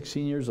he was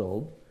 16 years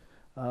old,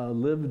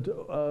 lived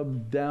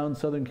down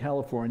Southern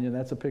California.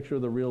 That's a picture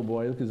of the real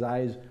boy. Look, his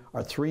eyes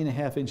are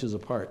 3.5 inches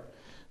apart.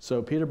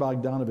 So Peter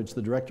Bogdanovich,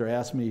 the director,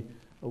 asked me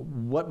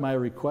what my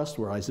requests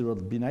were. I said, well,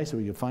 it'd be nice if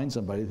we could find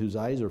somebody whose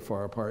eyes are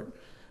far apart.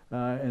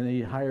 And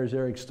he hires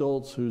Eric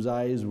Stoltz, whose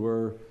eyes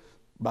were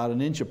about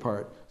 1 inch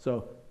apart.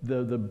 So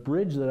the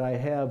bridge that I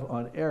have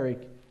on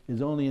Eric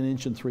is only 1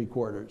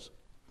 3/4 inches.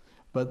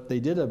 But they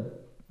did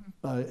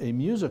a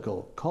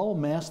musical called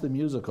Mask the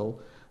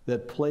Musical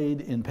that played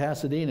in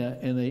Pasadena,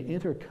 and they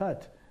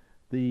intercut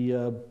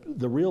the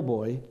real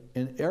boy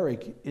and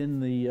Eric in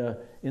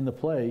the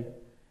play,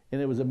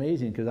 and it was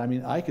amazing because I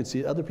mean I could see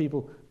it. Other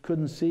people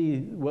couldn't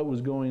see what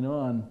was going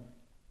on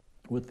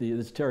with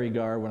this Terry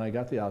Garr when I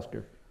got the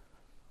Oscar.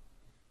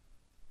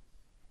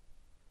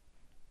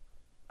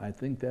 I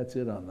think that's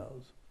it on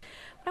those.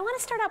 But I want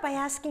to start out by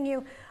asking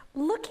you,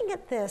 looking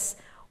at this,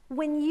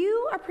 when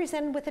you are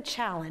presented with a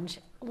challenge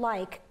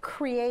like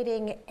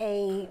creating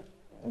a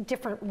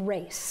different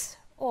race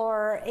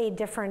or a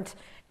different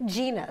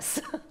genus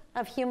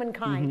of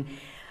humankind,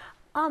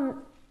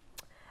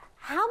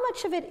 how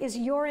much of it is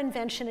your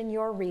invention and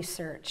your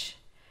research,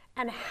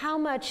 and how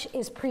much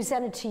is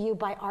presented to you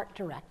by art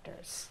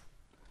directors?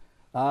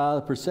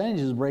 The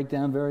percentages break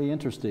down very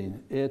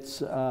interesting. It's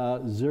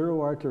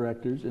 0 art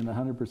directors and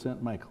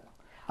 100% Michael.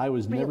 I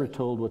was never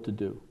told what to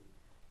do.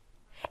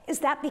 Is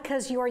that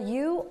because you're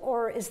you,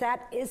 or is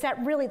that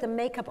really the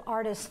makeup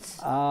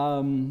artists?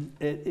 I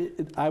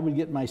would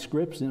get my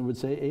scripts and it would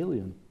say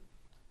alien.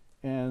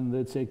 And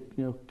they'd say,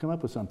 you know, come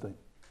up with something.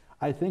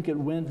 I think it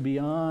went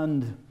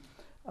beyond,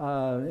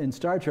 in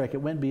Star Trek,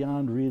 it went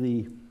beyond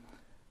really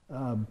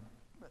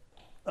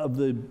of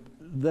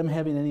them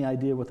having any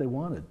idea what they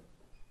wanted.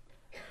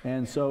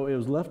 And so it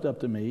was left up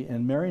to me,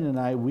 and Marion and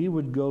I, we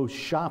would go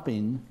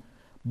shopping,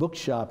 book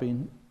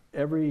shopping,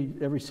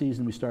 every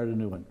season we started a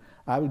new one.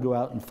 I would go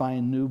out and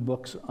find new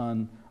books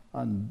on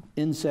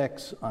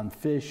insects, on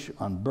fish,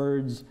 on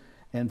birds.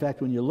 And in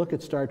fact, when you look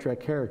at Star Trek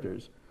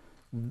characters,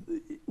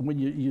 when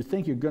you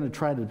think you're going to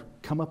try to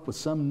come up with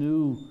some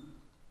new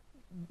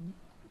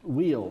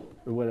wheel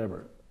or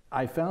whatever,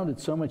 I found it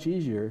so much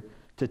easier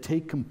to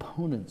take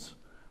components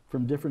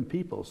from different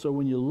people. So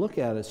when you look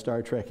at a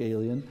Star Trek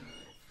alien,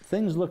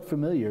 things look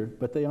familiar,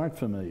 but they aren't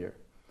familiar.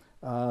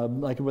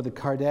 Like with the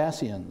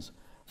Cardassians,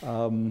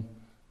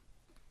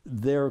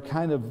 they're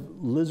kind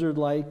of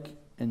lizard-like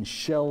and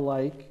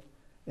shell-like,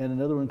 and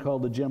another one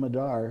called the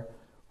Jemadar,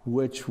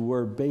 which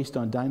were based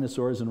on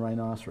dinosaurs and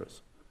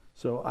rhinoceros.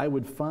 So I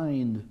would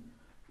find,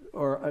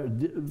 or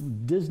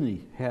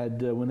Disney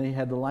had, when they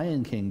had the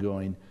Lion King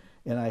going,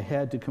 and I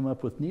had to come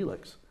up with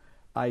Neelix.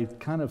 I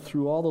kind of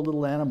threw all the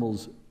little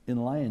animals in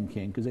Lion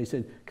King, because they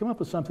said, come up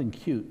with something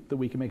cute that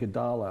we can make a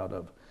doll out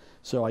of.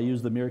 So I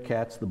used the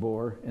meerkats, the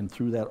boar, and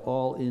threw that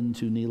all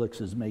into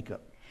Neelix's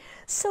makeup.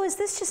 So is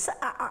this just,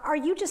 are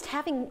you just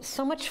having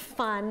so much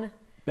fun?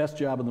 Best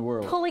job in the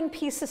world. Pulling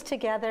pieces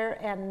together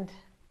and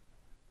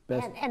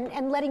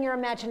letting your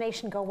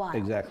imagination go wild.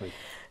 Exactly.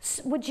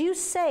 Would you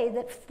say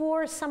that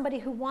for somebody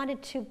who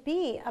wanted to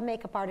be a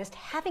makeup artist,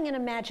 having an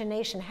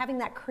imagination, having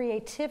that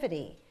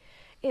creativity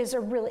is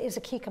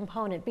a key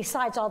component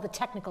besides all the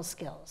technical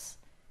skills?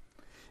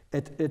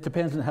 It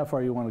depends on how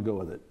far you want to go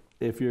with it.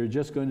 If you're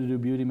just going to do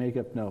beauty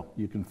makeup, no,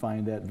 you can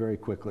find that very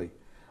quickly.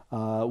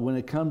 When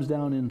it comes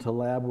down into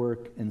lab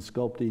work and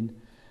sculpting,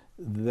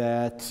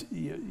 that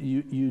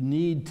you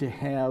need to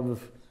have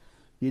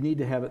it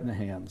in the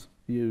hands,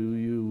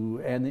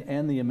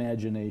 and the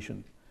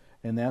imagination,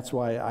 and that's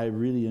why I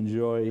really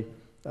enjoy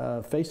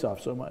Face Off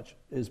so much,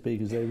 is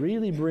because they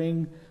really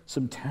bring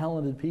some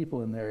talented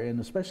people in there, and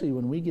especially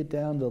when we get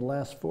down to the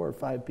last 4 or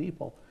 5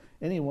 people,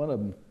 any one of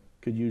them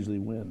could usually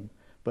win,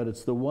 but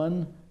it's the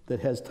one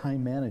that has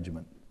time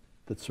management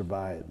that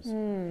survives.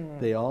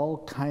 They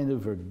all kind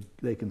of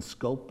they can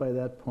sculpt by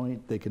that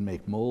point, they can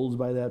make molds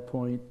by that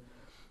point,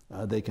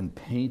 they can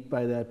paint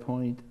by that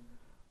point,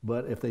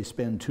 but if they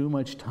spend too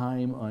much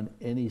time on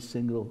any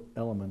single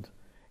element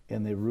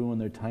and they ruin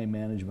their time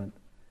management,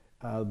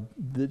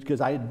 because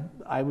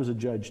I was a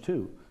judge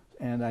too,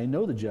 and I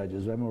know the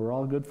judges, I mean, we're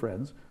all good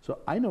friends, so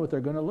I know what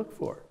they're going to look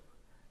for.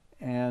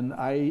 And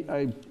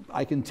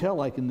I can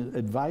tell, I can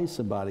advise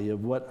somebody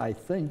of what I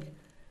think.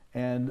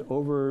 And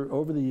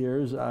over the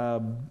years,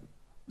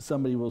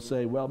 somebody will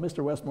say, well,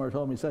 Mr. Westmore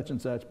told me such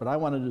and such, but I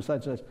want to do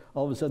such and such.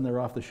 All of a sudden, they're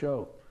off the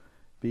show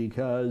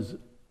because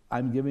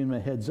I'm giving them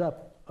a heads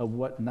up of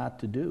what not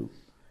to do.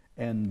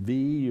 And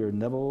V or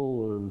Neville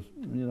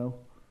or,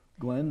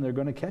 Glenn, they're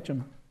going to catch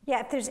them.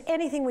 Yeah, if there's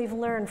anything we've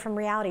learned from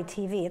reality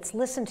TV, it's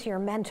listen to your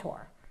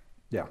mentor.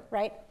 Yeah.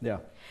 Right? Yeah.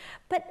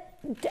 But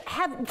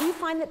do you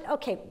find that,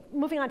 okay,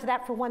 moving on to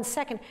that for 1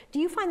 second, do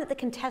you find that the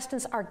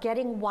contestants are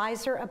getting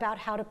wiser about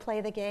how to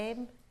play the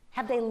game?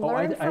 Have they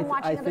learned from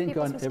watching other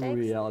people's mistakes? I think on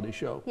every reality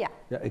show. Yeah.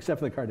 Yeah, except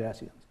for the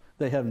Kardashians.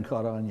 They haven't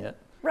caught on yet.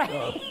 Right.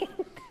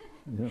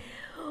 Yeah.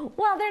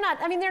 Well, they're not,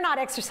 I mean, they're not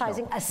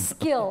exercising a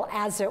skill,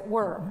 as it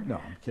were. No,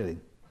 I'm kidding.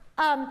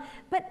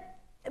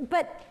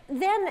 But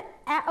then,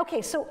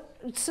 okay, so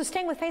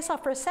staying with Face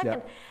Off for a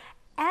second,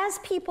 as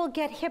people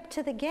get hip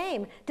to the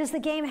game, does the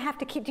game have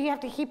to keep, do you have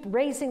to keep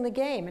raising the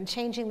game and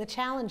changing the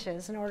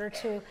challenges in order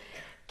to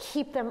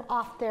keep them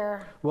off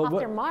their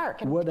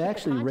mark? And what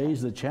actually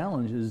raised the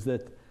challenge is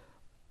that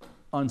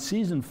on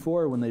season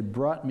 4, when they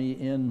brought me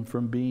in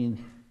from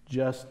being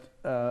just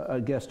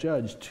a guest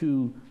judge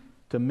to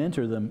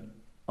mentor them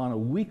on a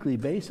weekly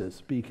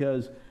basis,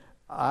 because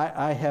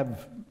I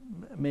have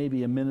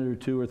maybe a minute or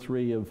 2 or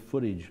 3 of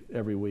footage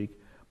every week,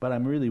 but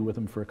I'm really with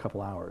them for a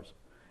couple hours.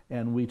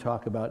 And we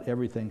talk about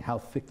everything, how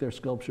thick their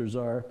sculptures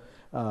are,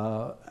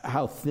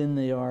 how thin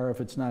they are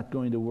if it's not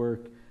going to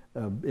work,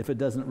 if it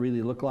doesn't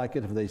really look like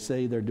it, if they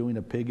say they're doing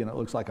a pig and it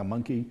looks like a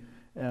monkey,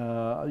 you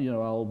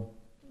know, I'll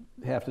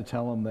have to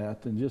tell them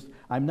that. And just,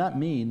 I'm not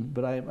mean,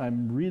 but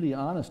I'm really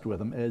honest with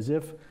them, as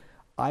if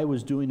I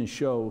was doing a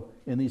show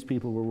and these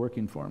people were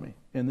working for me.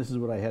 And this is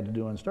what I had to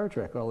do on Star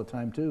Trek all the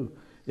time too,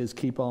 is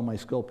keep all my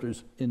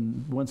sculptors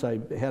in. Once I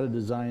had a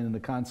design and the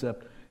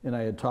concept, and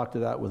I had talked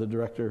it out with the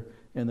director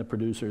and the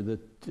producer,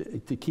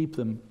 that to keep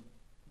them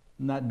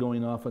not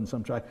going off on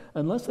some track,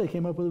 unless they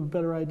came up with a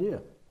better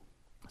idea,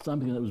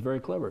 something that was very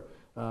clever.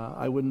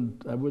 I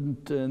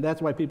wouldn't, and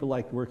that's why people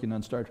like working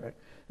on Star Trek,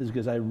 is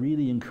because I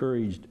really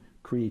encouraged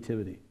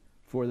creativity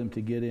for them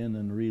to get in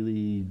and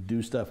really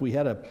do stuff. We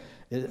had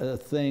a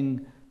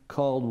thing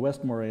called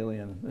Westmore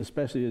Alien,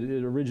 especially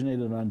it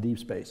originated on Deep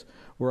Space,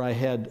 where I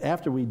had,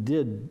 after we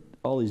did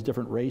all these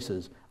different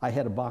races, I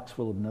had a box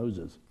full of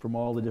noses from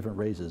all the different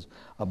races,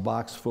 a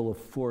box full of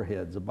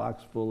foreheads, a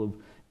box full of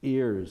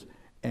ears,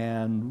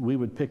 and we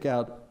would pick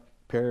out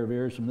a pair of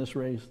ears from this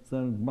race,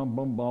 then bum,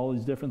 bum, all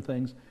these different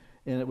things,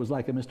 and it was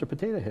like a Mr.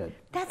 Potato Head.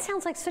 That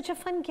sounds like such a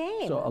fun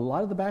game. So a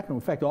lot of the background,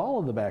 in fact, all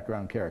of the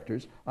background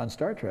characters on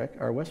Star Trek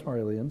are Westmore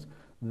aliens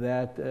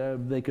that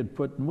they could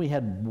put, and we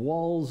had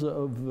walls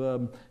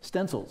of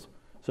stencils.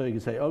 So you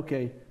could say,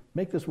 okay,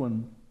 make this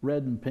one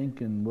red and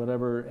pink and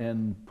whatever,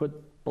 and put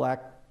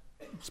black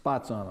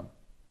spots on them,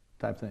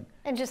 type thing.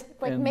 And just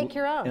like make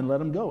your own. And let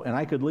them go. And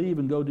I could leave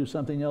and go do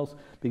something else,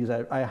 because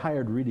I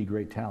hired really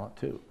great talent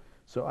too.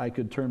 So I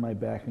could turn my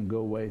back and go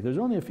away. There's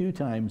only a few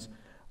times,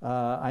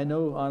 I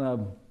know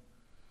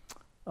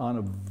on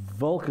a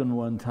Vulcan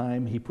one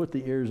time, he put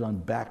the ears on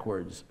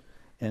backwards.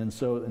 And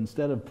so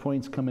instead of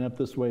points coming up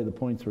this way, the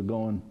points were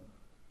going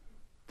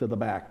to the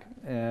back.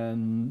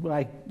 And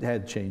I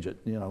had to change it.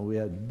 You know, we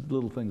had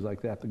little things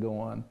like that to go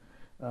on.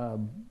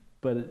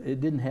 But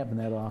it didn't happen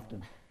that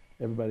often.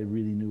 Everybody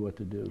really knew what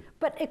to do.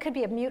 But it could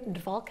be a mutant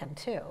Vulcan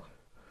too,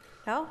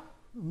 no?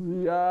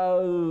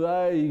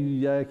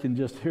 I can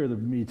just hear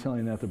me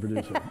telling that to the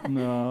producer.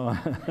 No.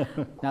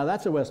 Now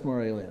that's a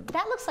Westmore alien.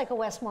 That looks like a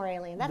Westmore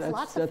alien. That's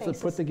lots of faces.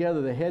 That's put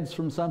together. The head's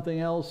from something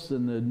else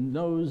and the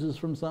nose is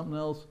from something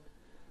else.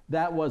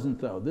 That wasn't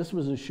though. This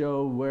was a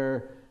show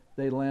where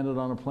they landed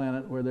on a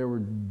planet where there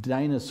were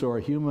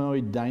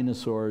humanoid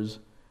dinosaurs,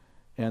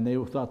 and they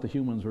thought the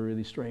humans were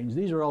really strange.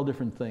 These are all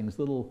different things.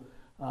 Little,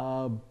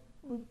 a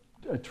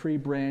tree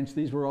branch.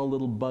 These were all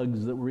little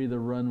bugs that were either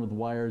run with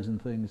wires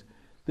and things.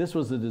 This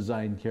was the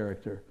design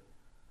character.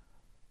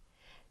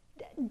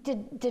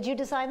 Did you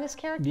design this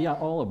character? Yeah,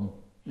 all of them.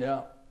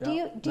 Yeah.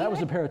 That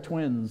was a pair of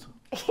twins.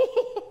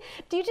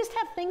 Do you just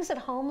have things at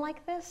home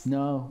like this?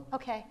 No.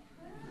 Okay.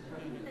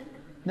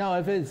 No,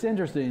 if it's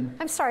interesting.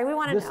 I'm sorry, we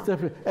want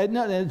to know.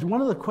 No, it's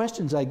one of the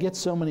questions I get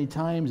so many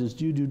times is,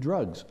 do you do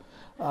drugs?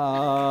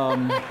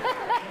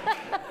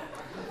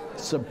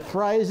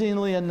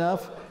 Surprisingly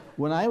enough,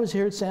 when I was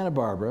here at Santa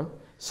Barbara,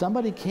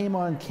 somebody came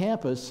on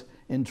campus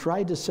and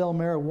tried to sell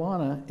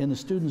marijuana, and the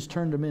students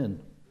turned them in.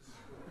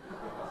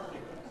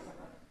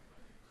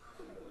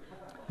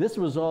 This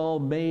was all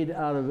made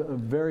out of a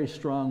very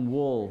strong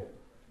wool.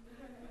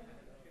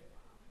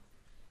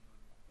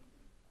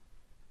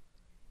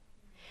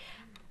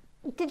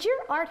 Did your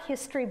art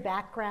history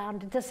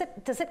background, does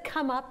it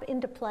come up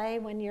into play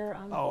when you're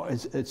Oh,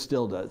 it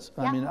still does.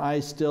 Yeah. I mean,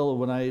 I still,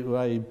 when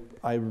I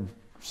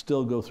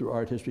still go through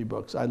art history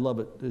books. I love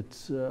it.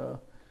 It's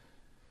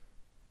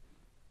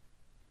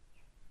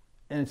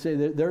and say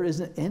there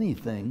isn't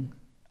anything,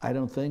 I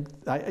don't think.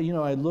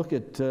 I look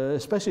at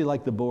especially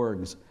like the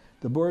Borgs.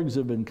 The Borgs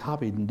have been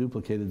copied and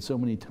duplicated so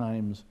many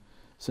times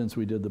since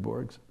we did the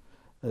Borgs.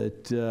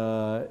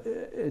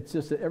 It's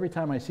just that every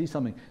time I see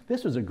something,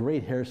 this was a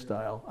great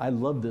hairstyle. I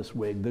love this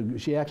wig.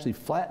 She actually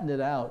flattened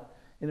it out,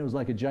 and it was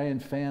like a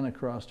giant fan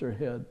across her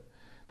head.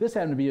 This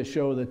happened to be a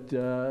show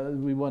that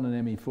we won an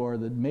Emmy for,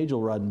 that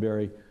Majel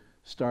Roddenberry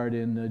starred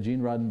in,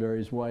 Gene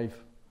Roddenberry's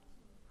wife.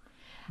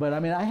 But I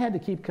mean, I had to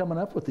keep coming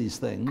up with these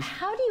things.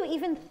 How do you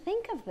even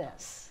think of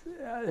this?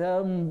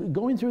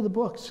 Going through the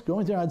books,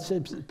 I'd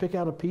say, pick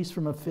out a piece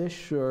from a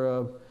fish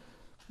or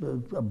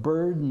a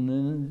bird, and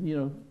then, you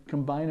know,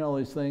 combine all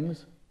these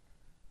things.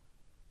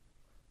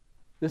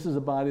 This is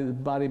the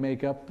body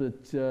makeup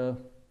that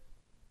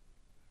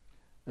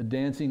a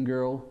dancing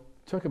girl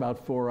took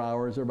about 4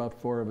 hours. There were about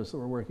 4 of us that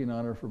were working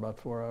on her for about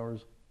 4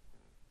 hours.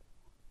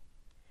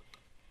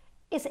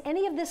 Is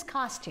any of this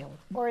costume,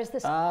 or is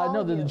this all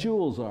no, the you?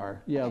 jewels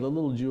are. Yeah, Okay. the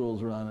little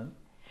jewels are on it.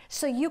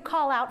 So you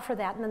call out for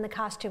that, and then the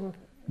costume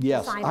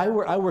Yes,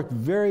 designer. I worked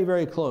very,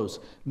 very close.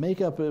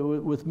 Makeup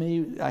with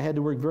me, I had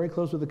to work very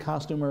close with the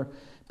costumer,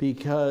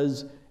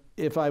 because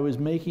if I was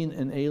making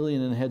an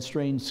alien and had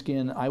strange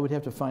skin, I would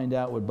have to find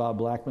out what Bob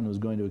Blackman was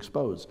going to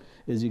expose.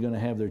 Is he going to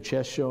have their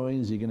chest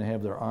showing? Is he going to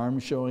have their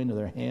arms showing or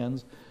their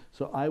hands?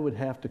 So I would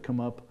have to come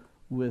up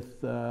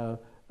with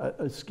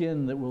a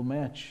skin that will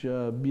match,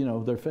 you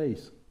know, their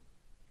face.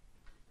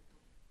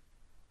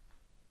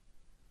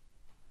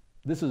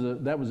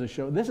 That was a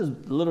show. This is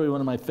literally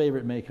one of my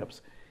favorite makeups.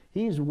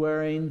 He's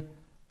wearing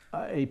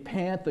a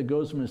pant that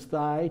goes from his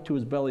thigh to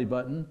his belly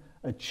button,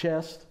 a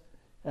chest,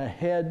 a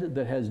head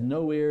that has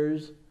no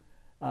ears,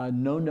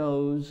 no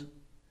nose.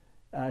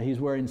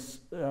 He's wearing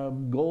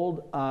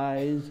gold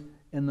eyes,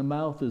 and the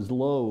mouth is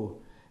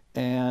low.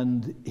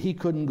 And he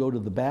couldn't go to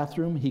the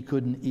bathroom, he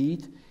couldn't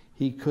eat,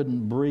 he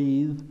couldn't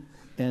breathe,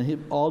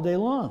 and all day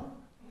long.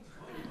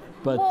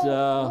 But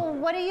well,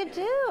 what do you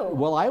do?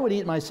 well, I would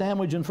eat my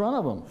sandwich in front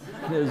of him,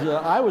 because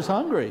I was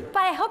hungry.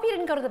 But I hope you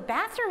didn't go to the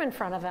bathroom in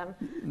front of him.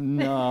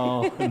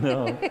 No,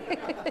 no.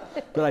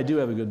 But I do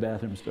have a good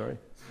bathroom story.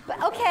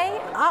 But okay,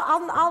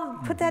 I'll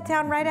put that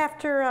down right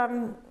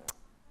after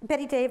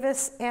Betty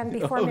Davis and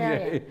Before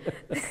Marion.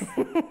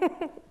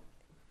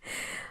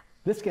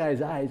 This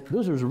guy's eyes,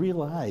 those are his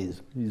real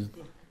eyes. This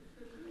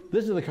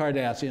is the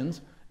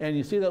Kardashians, and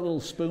you see that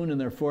little spoon in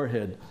their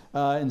forehead.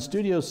 In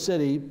Studio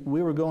City,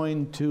 we were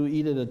going to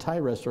eat at a Thai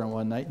restaurant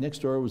one night. Next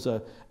door was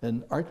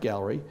an art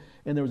gallery,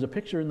 and there was a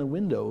picture in the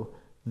window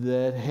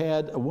that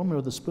had a woman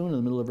with a spoon in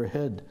the middle of her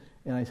head.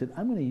 And I said,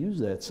 I'm going to use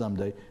that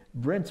someday.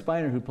 Brent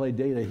Spiner, who played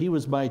Data, he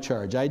was my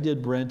charge. I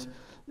did Brent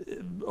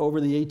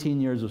over the 18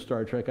 years of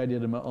Star Trek. I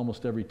did him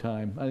almost every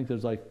time. I think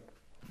there's like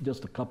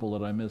just a couple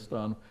that I missed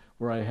on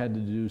where I had to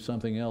do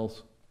something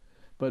else.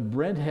 But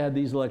Brent had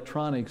these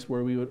electronics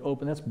where we would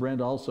open. That's Brent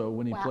also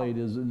when he played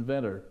his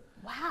inventor.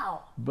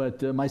 Wow.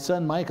 But my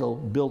son Michael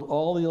built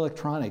all the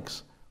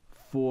electronics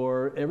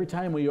for every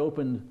time we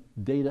opened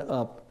Data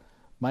up.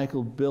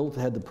 Michael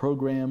had the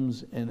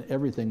programs and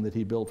everything that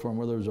he built for him,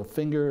 whether it was a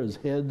finger, his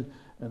head,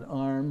 an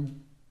arm.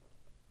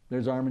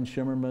 There's Armin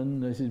Shimmerman,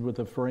 this is with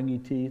the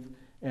Ferengi teeth.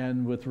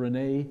 And with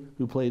Renee,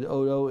 who played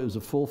Odo, it was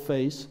a full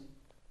face.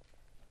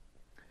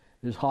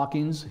 There's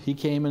Hawkins, he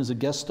came as a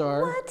guest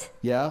star. What?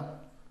 Yeah.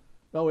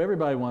 Oh,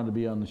 everybody wanted to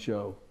be on the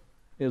show.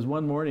 It was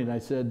one morning, I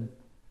said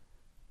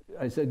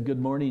good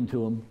morning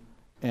to him,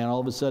 and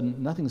all of a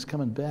sudden, nothing's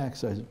coming back.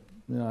 So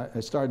I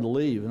started to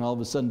leave, and all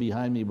of a sudden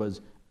behind me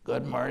was,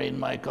 good morning,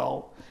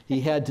 Michael. He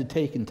had to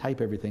take and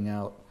type everything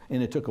out,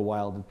 and it took a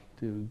while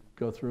to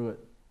go through it.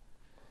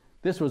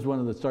 This was one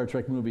of the Star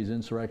Trek movies,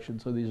 Insurrection,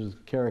 so these are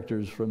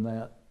characters from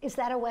that. Is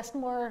that a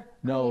Westmore?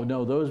 No,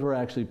 those were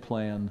actually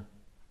planned.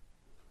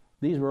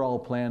 These were all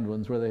planned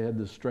ones where they had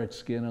the stretched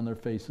skin on their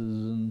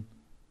faces,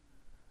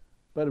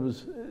 but it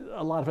was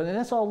a lot of fun, and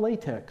that's all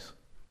latex.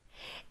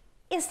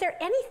 Is there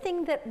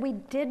anything that we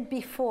did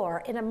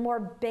before in a more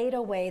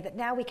beta way that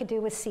now we could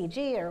do with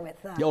CG or with?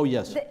 Oh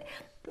yes.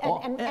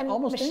 And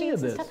almost machines any of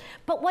this. and stuff.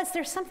 But was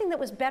there something that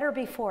was better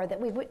before that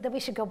we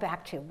should go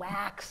back to?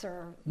 Wax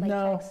or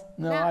latex?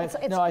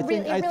 I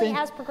think it really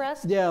has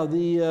progressed? Yeah,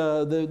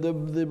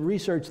 the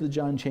research that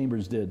John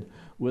Chambers did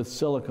with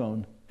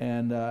silicone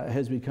and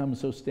has become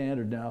so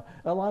standard now.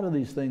 A lot of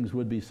these things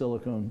would be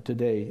silicone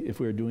today if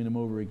we were doing them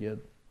over again.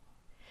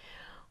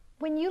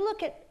 When you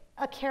look at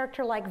a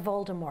character like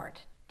Voldemort,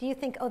 do you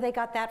think, oh, they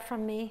got that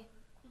from me?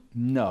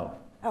 No.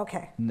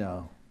 Okay.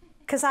 No.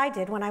 Because I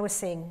did when I was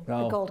seeing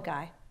the gold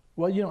guy.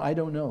 Well, I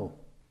don't know.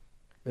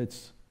 I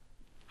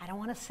don't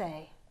want to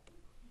say.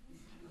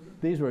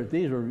 These were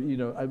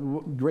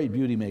great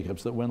beauty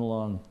makeups that went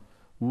along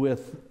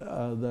with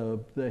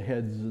the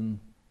heads, and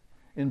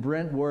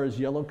Brent wore his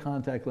yellow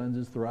contact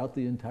lenses throughout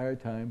the entire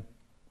time.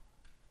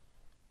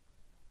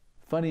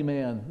 Funny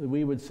man.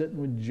 We would sit and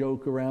would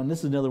joke around. This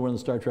is another one of the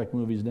Star Trek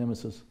movies,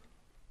 Nemesis.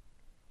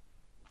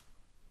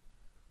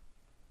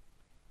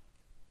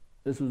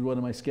 This was one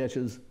of my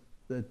sketches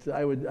that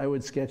I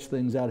would sketch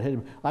things out ahead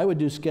of me. I would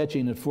do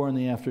sketching at 4 in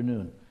the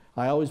afternoon.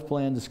 I always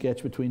planned to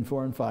sketch between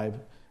 4 and 5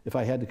 if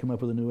I had to come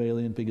up with a new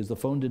alien, because the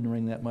phone didn't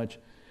ring that much,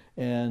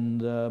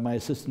 and my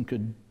assistant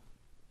could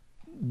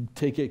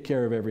take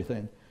care of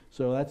everything.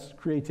 So that's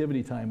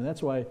creativity time, and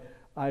that's why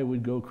I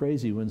would go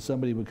crazy when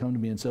somebody would come to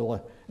me and say,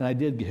 well, and I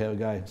did have a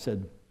guy who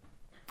said,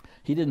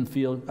 he didn't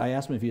feel, I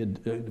asked him if he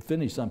had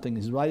finished something.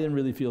 He said, well, I didn't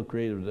really feel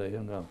creative today.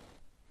 I'm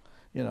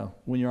going,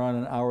 when you're on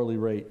an hourly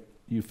rate,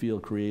 you feel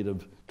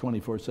creative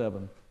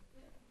 24/7.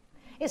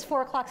 Is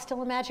 4 o'clock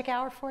still a magic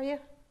hour for you?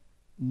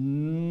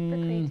 for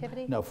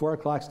creativity? No, 4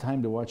 o'clock's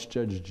time to watch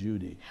Judge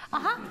Judy.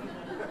 Uh-huh.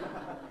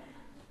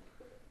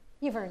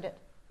 You've earned it.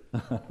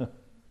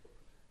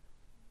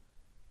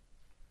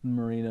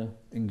 Marina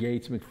and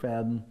Gates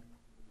McFadden.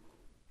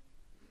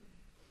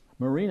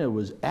 Marina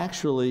was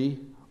actually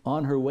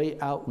on her way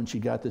out when she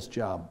got this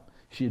job.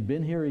 She had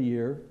been here a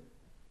year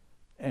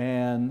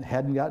and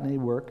hadn't gotten any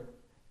work,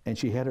 and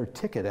she had her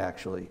ticket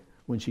actually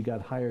when she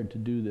got hired to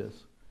do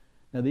this.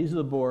 Now these are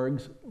the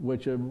Borgs,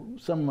 which are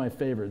some of my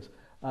favorites.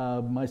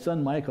 My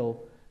son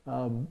Michael,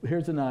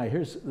 here's an eye,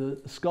 here's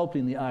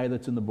sculpting the eye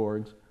that's in the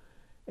Borgs,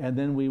 and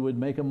then we would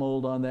make a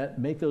mold on that,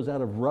 make those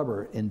out of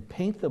rubber and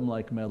paint them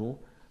like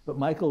metal, but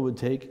Michael would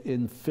take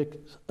and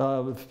fit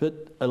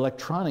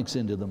electronics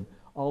into them,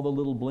 all the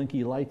little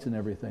blinky lights and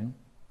everything,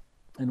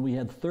 and we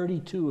had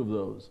 32 of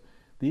those.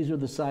 These are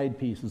the side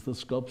pieces, the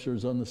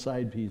sculptures on the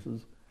side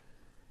pieces.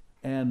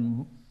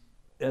 And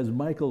as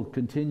Michael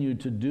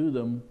continued to do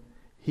them,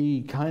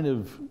 he kind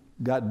of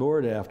got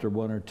bored after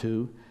 1 or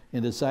 2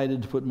 and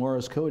decided to put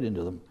Morse code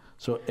into them.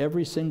 So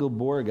every single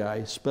Borg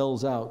guy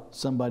spells out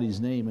somebody's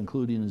name,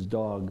 including his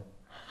dog.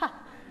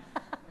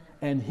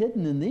 And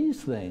hidden in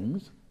these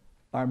things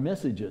are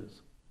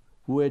messages,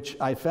 which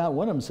I found,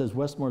 one of them says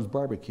Westmore's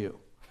Barbecue.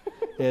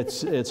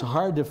 It's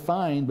hard to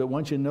find, but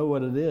once you know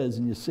what it is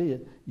and you see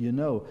it, you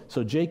know.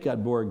 So Jake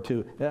got bored.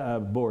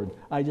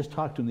 I just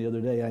talked to him the other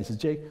day. I said,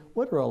 Jake,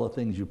 what are all the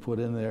things you put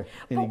in there?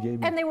 And he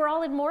gave me. And they were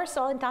all in Morse,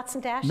 all in dots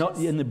and dashes? No,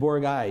 in the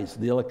Borg eyes.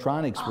 The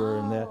electronics were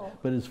in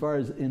that. But as far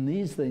as in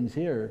these things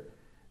here,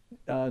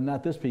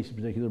 not this piece in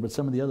particular, but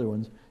some of the other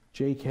ones,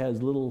 Jake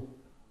has little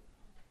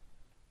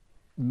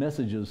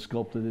messages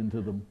sculpted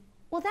into them.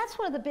 Well, that's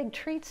one of the big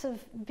treats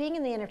of being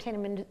in the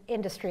entertainment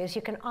industry, is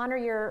you can honor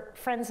your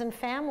friends and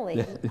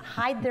family, and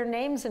hide their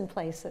names in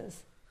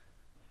places.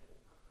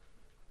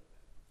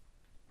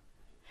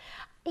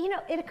 You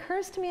know, it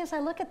occurs to me as I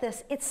look at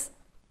this, it's,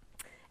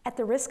 at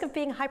the risk of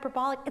being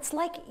hyperbolic, it's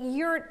like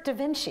you're Da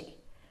Vinci.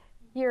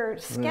 You're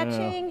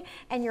sketching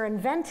and you're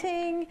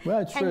inventing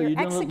and you're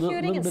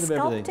executing and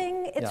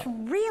sculpting. It's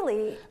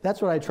really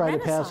That's what I try to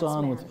pass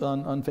on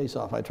Renaissance on Face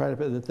Off. I try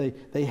to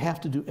that they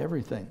have to do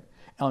everything.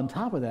 On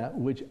top of that,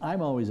 which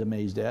I'm always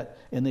amazed at,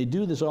 and they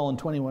do this all in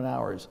 21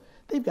 hours,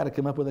 they've got to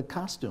come up with a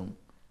costume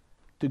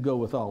to go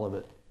with all of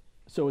it.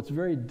 So it's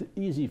very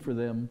easy for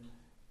them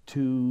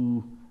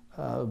to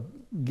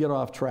get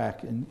off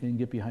track and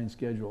get behind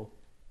schedule.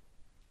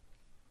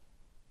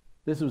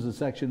 This was a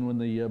section when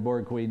the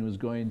Borg Queen was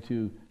going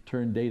to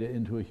turn Data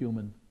into a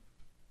human.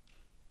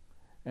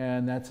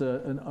 And that's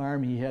an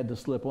arm he had to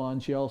slip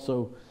on. She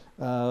also,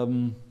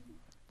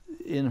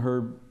 in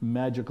her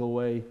magical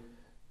way,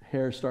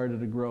 hair started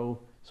to grow.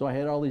 So I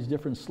had all these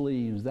different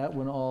sleeves. That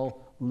one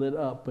all lit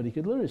up, but he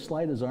could literally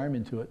slide his arm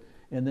into it,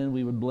 and then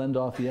we would blend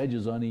off the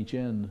edges on each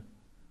end.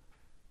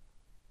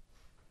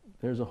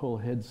 There's a whole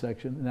head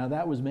section. Now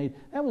that was made,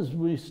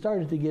 we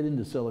started to get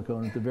into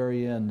silicone at the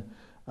very end.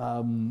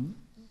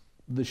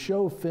 The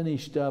show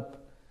finished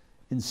up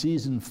in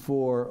season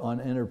 4 on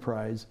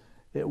Enterprise.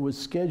 It was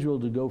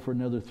scheduled to go for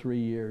another 3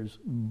 years,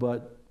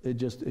 but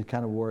it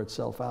kind of wore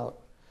itself out.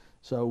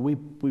 So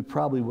we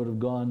probably would have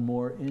gone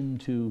more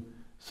into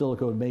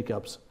silicone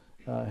makeups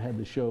had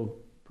the show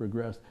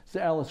progressed. So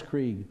Alice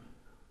Krieg,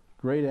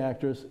 great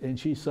actress, and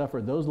she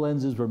suffered. Those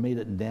lenses were made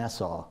at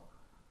Nassau.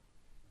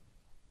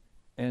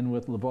 And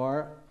with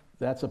LeVar,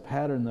 that's a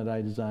pattern that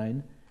I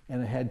designed,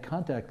 and it had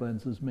contact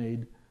lenses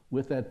made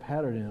with that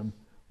pattern in them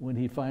when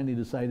he finally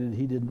decided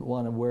he didn't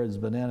want to wear his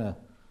banana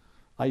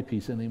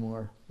eyepiece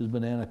anymore, his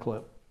banana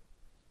clip.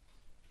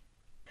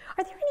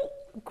 Are there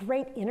any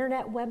great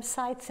internet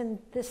websites in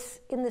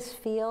this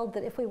field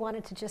that if we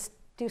wanted to just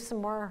do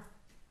some more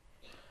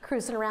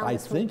cruising around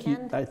this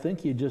weekend? I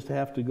think you just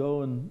have to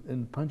go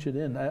and punch it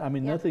in. I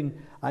mean, nothing.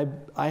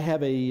 I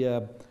have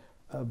a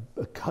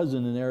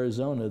cousin in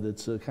Arizona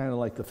that's kind of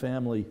like the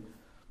family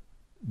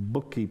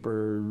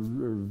bookkeeper,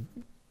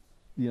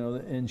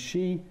 and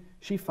she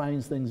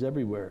finds things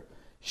everywhere.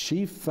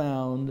 She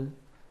found,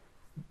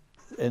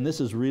 and this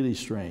is really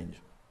strange,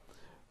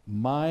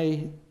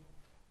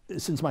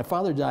 since my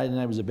father died and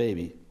I was a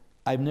baby,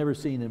 I've never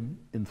seen him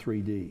in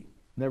 3D.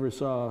 Never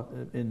saw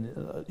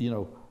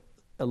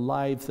a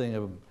live thing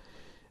of him.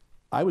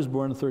 I was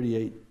born in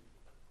 '38.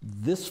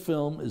 This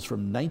film is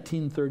from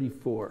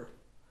 1934,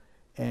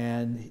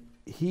 and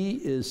he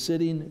is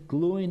sitting,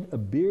 gluing a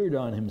beard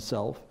on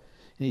himself,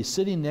 and he's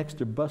sitting next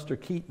to Buster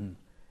Keaton,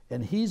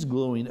 and he's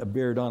gluing a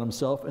beard on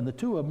himself, and the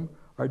two of them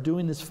are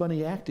doing this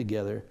funny act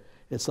together.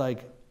 It's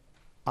like,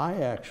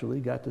 I actually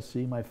got to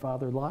see my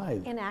father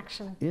live. In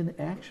action. In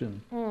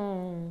action.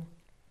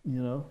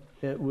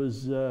 It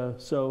was,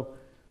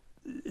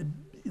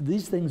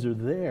 these things are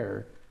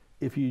there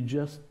if you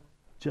just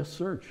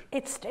search.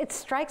 It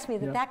strikes me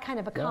that that kind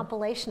of a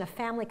compilation, a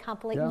family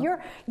compilation,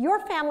 your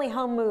family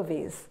home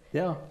movies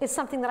is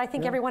something that I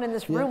think everyone in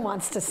this room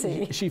wants to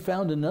see. She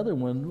found another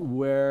one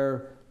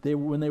where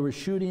when they were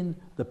shooting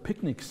the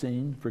picnic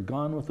scene for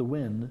Gone with the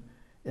Wind,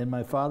 And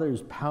my father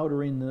is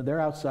powdering, they're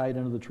outside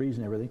under the trees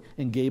and everything,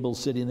 and Gable's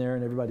sitting there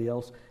and everybody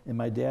else, and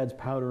my dad's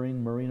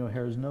powdering Maureen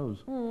O'Hare's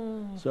nose.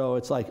 So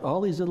it's like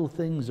all these little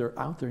things are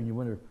out there, and you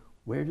wonder,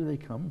 where do they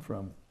come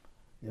from?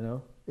 You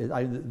know,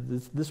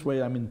 this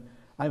way, I mean,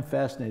 I'm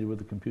fascinated with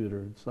the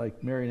computer. It's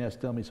like Marion has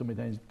to tell me so many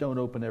times, don't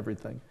open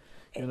everything,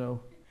 you know.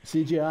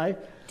 CGI?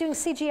 Doing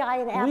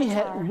CGI in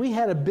Avatar. We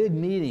had a big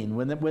meeting.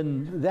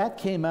 When that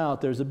came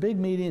out, there was a big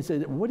meeting and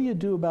said, what do you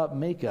do about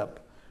makeup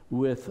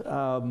with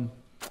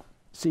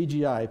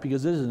CGI?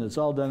 Because it's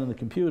all done in the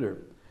computer.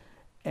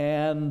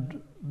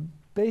 And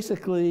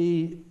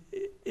basically,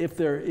 if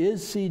there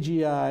is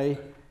CGI,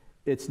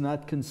 it's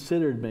not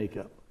considered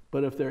makeup.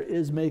 But if there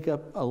is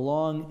makeup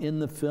along in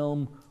the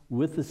film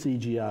with the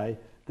CGI,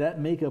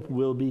 that makeup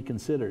will be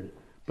considered.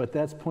 But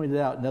that's pointed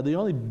out. Now, the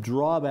only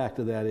drawback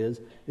to that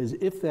is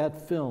if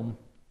that film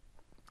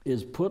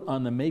is put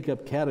on the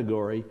makeup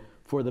category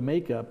for the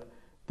makeup,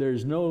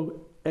 there's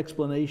no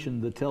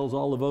explanation that tells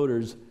all the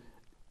voters,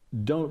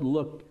 don't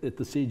look at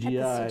the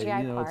CGI.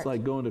 You know, part. It's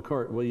like going to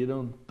court. Well, you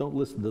don't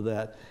listen to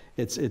that.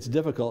 It's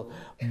difficult.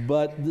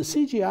 But the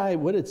CGI,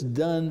 what it's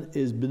done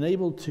is been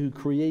able to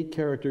create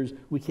characters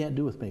we can't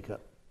do with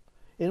makeup.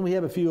 And we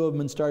have a few of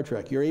them in Star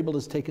Trek. You're able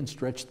to take and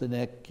stretch the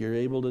neck. You're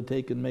able to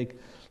take and make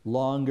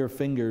longer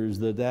fingers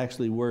that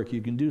actually work.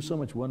 You can do so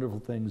much wonderful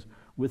things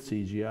with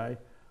CGI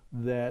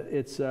that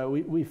it's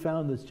we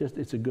found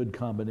it's a good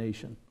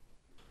combination.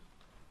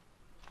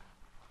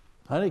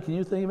 Honey, can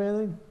you think of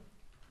anything?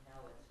 No,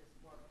 it's just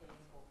more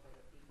painful for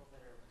the people that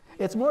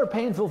are... It's more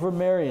painful for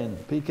Marion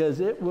because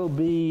it will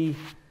be,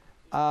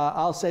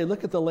 I'll say,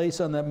 look at the lace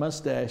on that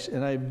mustache,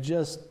 and I've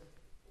just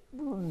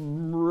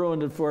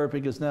ruined it for her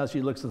because now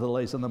she looks at the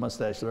lace on the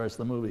mustache the rest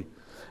of the movie.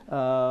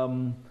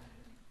 I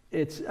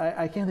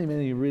can't think of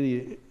anything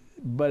really,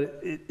 but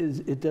it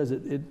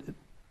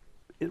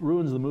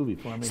ruins the movie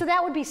for me. So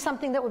that would be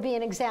something that would be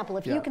an example.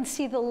 If you can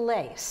see the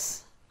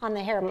lace on the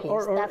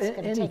hairpiece, that's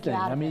going to take you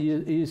out of it. I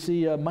mean, you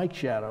see a mic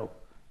shadow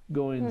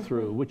going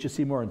through, which you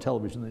see more on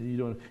television than you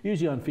don't.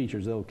 Usually on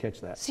features, they'll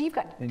catch that. So you've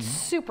got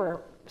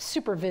super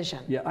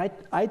vision. Yeah,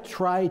 I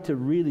try to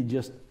really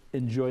just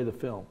enjoy the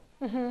film.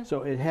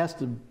 So it has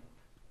to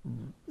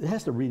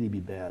really be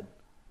bad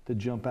to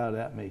jump out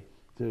at me.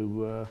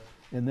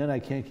 And then I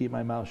can't keep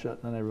my mouth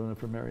shut, and then I ruin it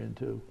for Marion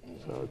too.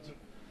 So it's,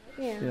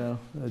 you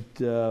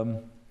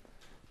know,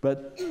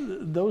 but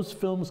those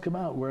films come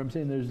out where I'm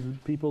saying there's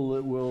people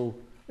that will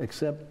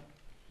accept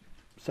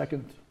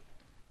second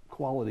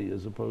quality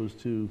as opposed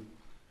to,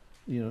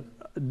 you know,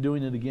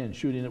 doing it again,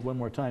 shooting it one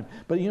more time.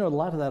 But you know, a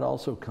lot of that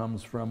also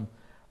comes from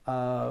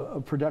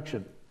a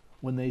production.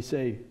 When they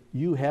say,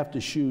 you have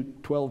to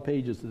shoot 12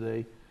 pages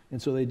today,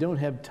 and so they don't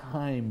have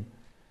time,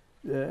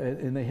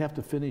 and they have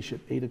to finish at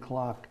 8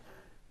 o'clock,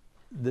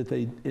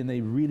 and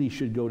they really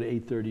should go to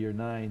 8:30 or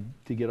 9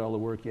 to get all the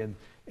work in,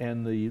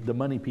 and the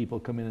money people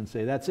come in and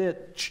say, that's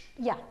it.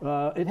 Yeah.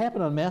 It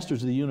happened on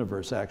Masters of the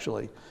Universe,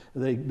 actually.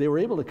 They were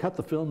able to cut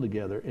the film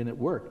together, and it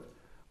worked.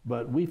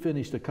 But we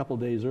finished a couple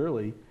days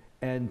early,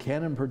 and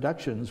Canon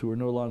Productions, who are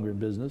no longer in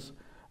business,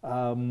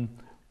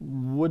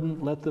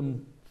 wouldn't let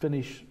them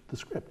finish the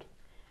script.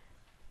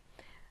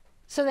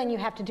 So then you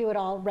have to do it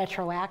all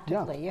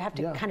retroactively. You have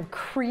to kind of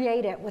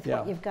create it with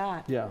what you've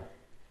got. Yeah.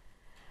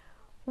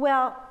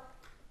 Well,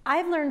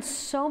 I've learned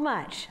so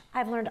much.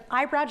 I've learned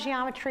eyebrow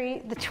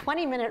geometry, the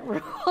 20-minute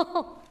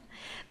rule.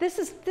 This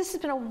has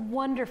been a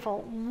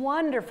wonderful,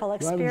 wonderful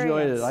experience. I've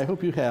enjoyed it. I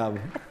hope you have.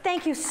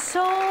 Thank you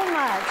so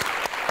much.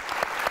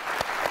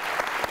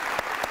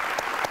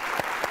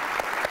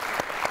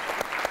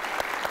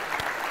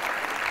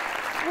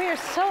 We are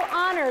so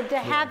honored to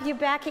have you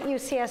back at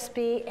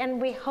UCSB,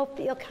 and we hope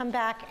that you'll come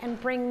back and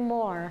bring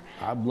more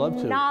I'd love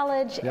to.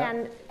 knowledge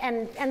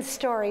and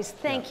stories.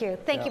 Thank you.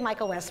 Thank you,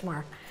 Michael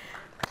Westmore.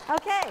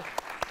 Okay.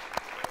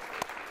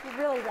 You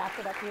really wrapped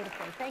it up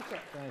beautifully. Thank you.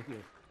 Thank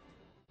you.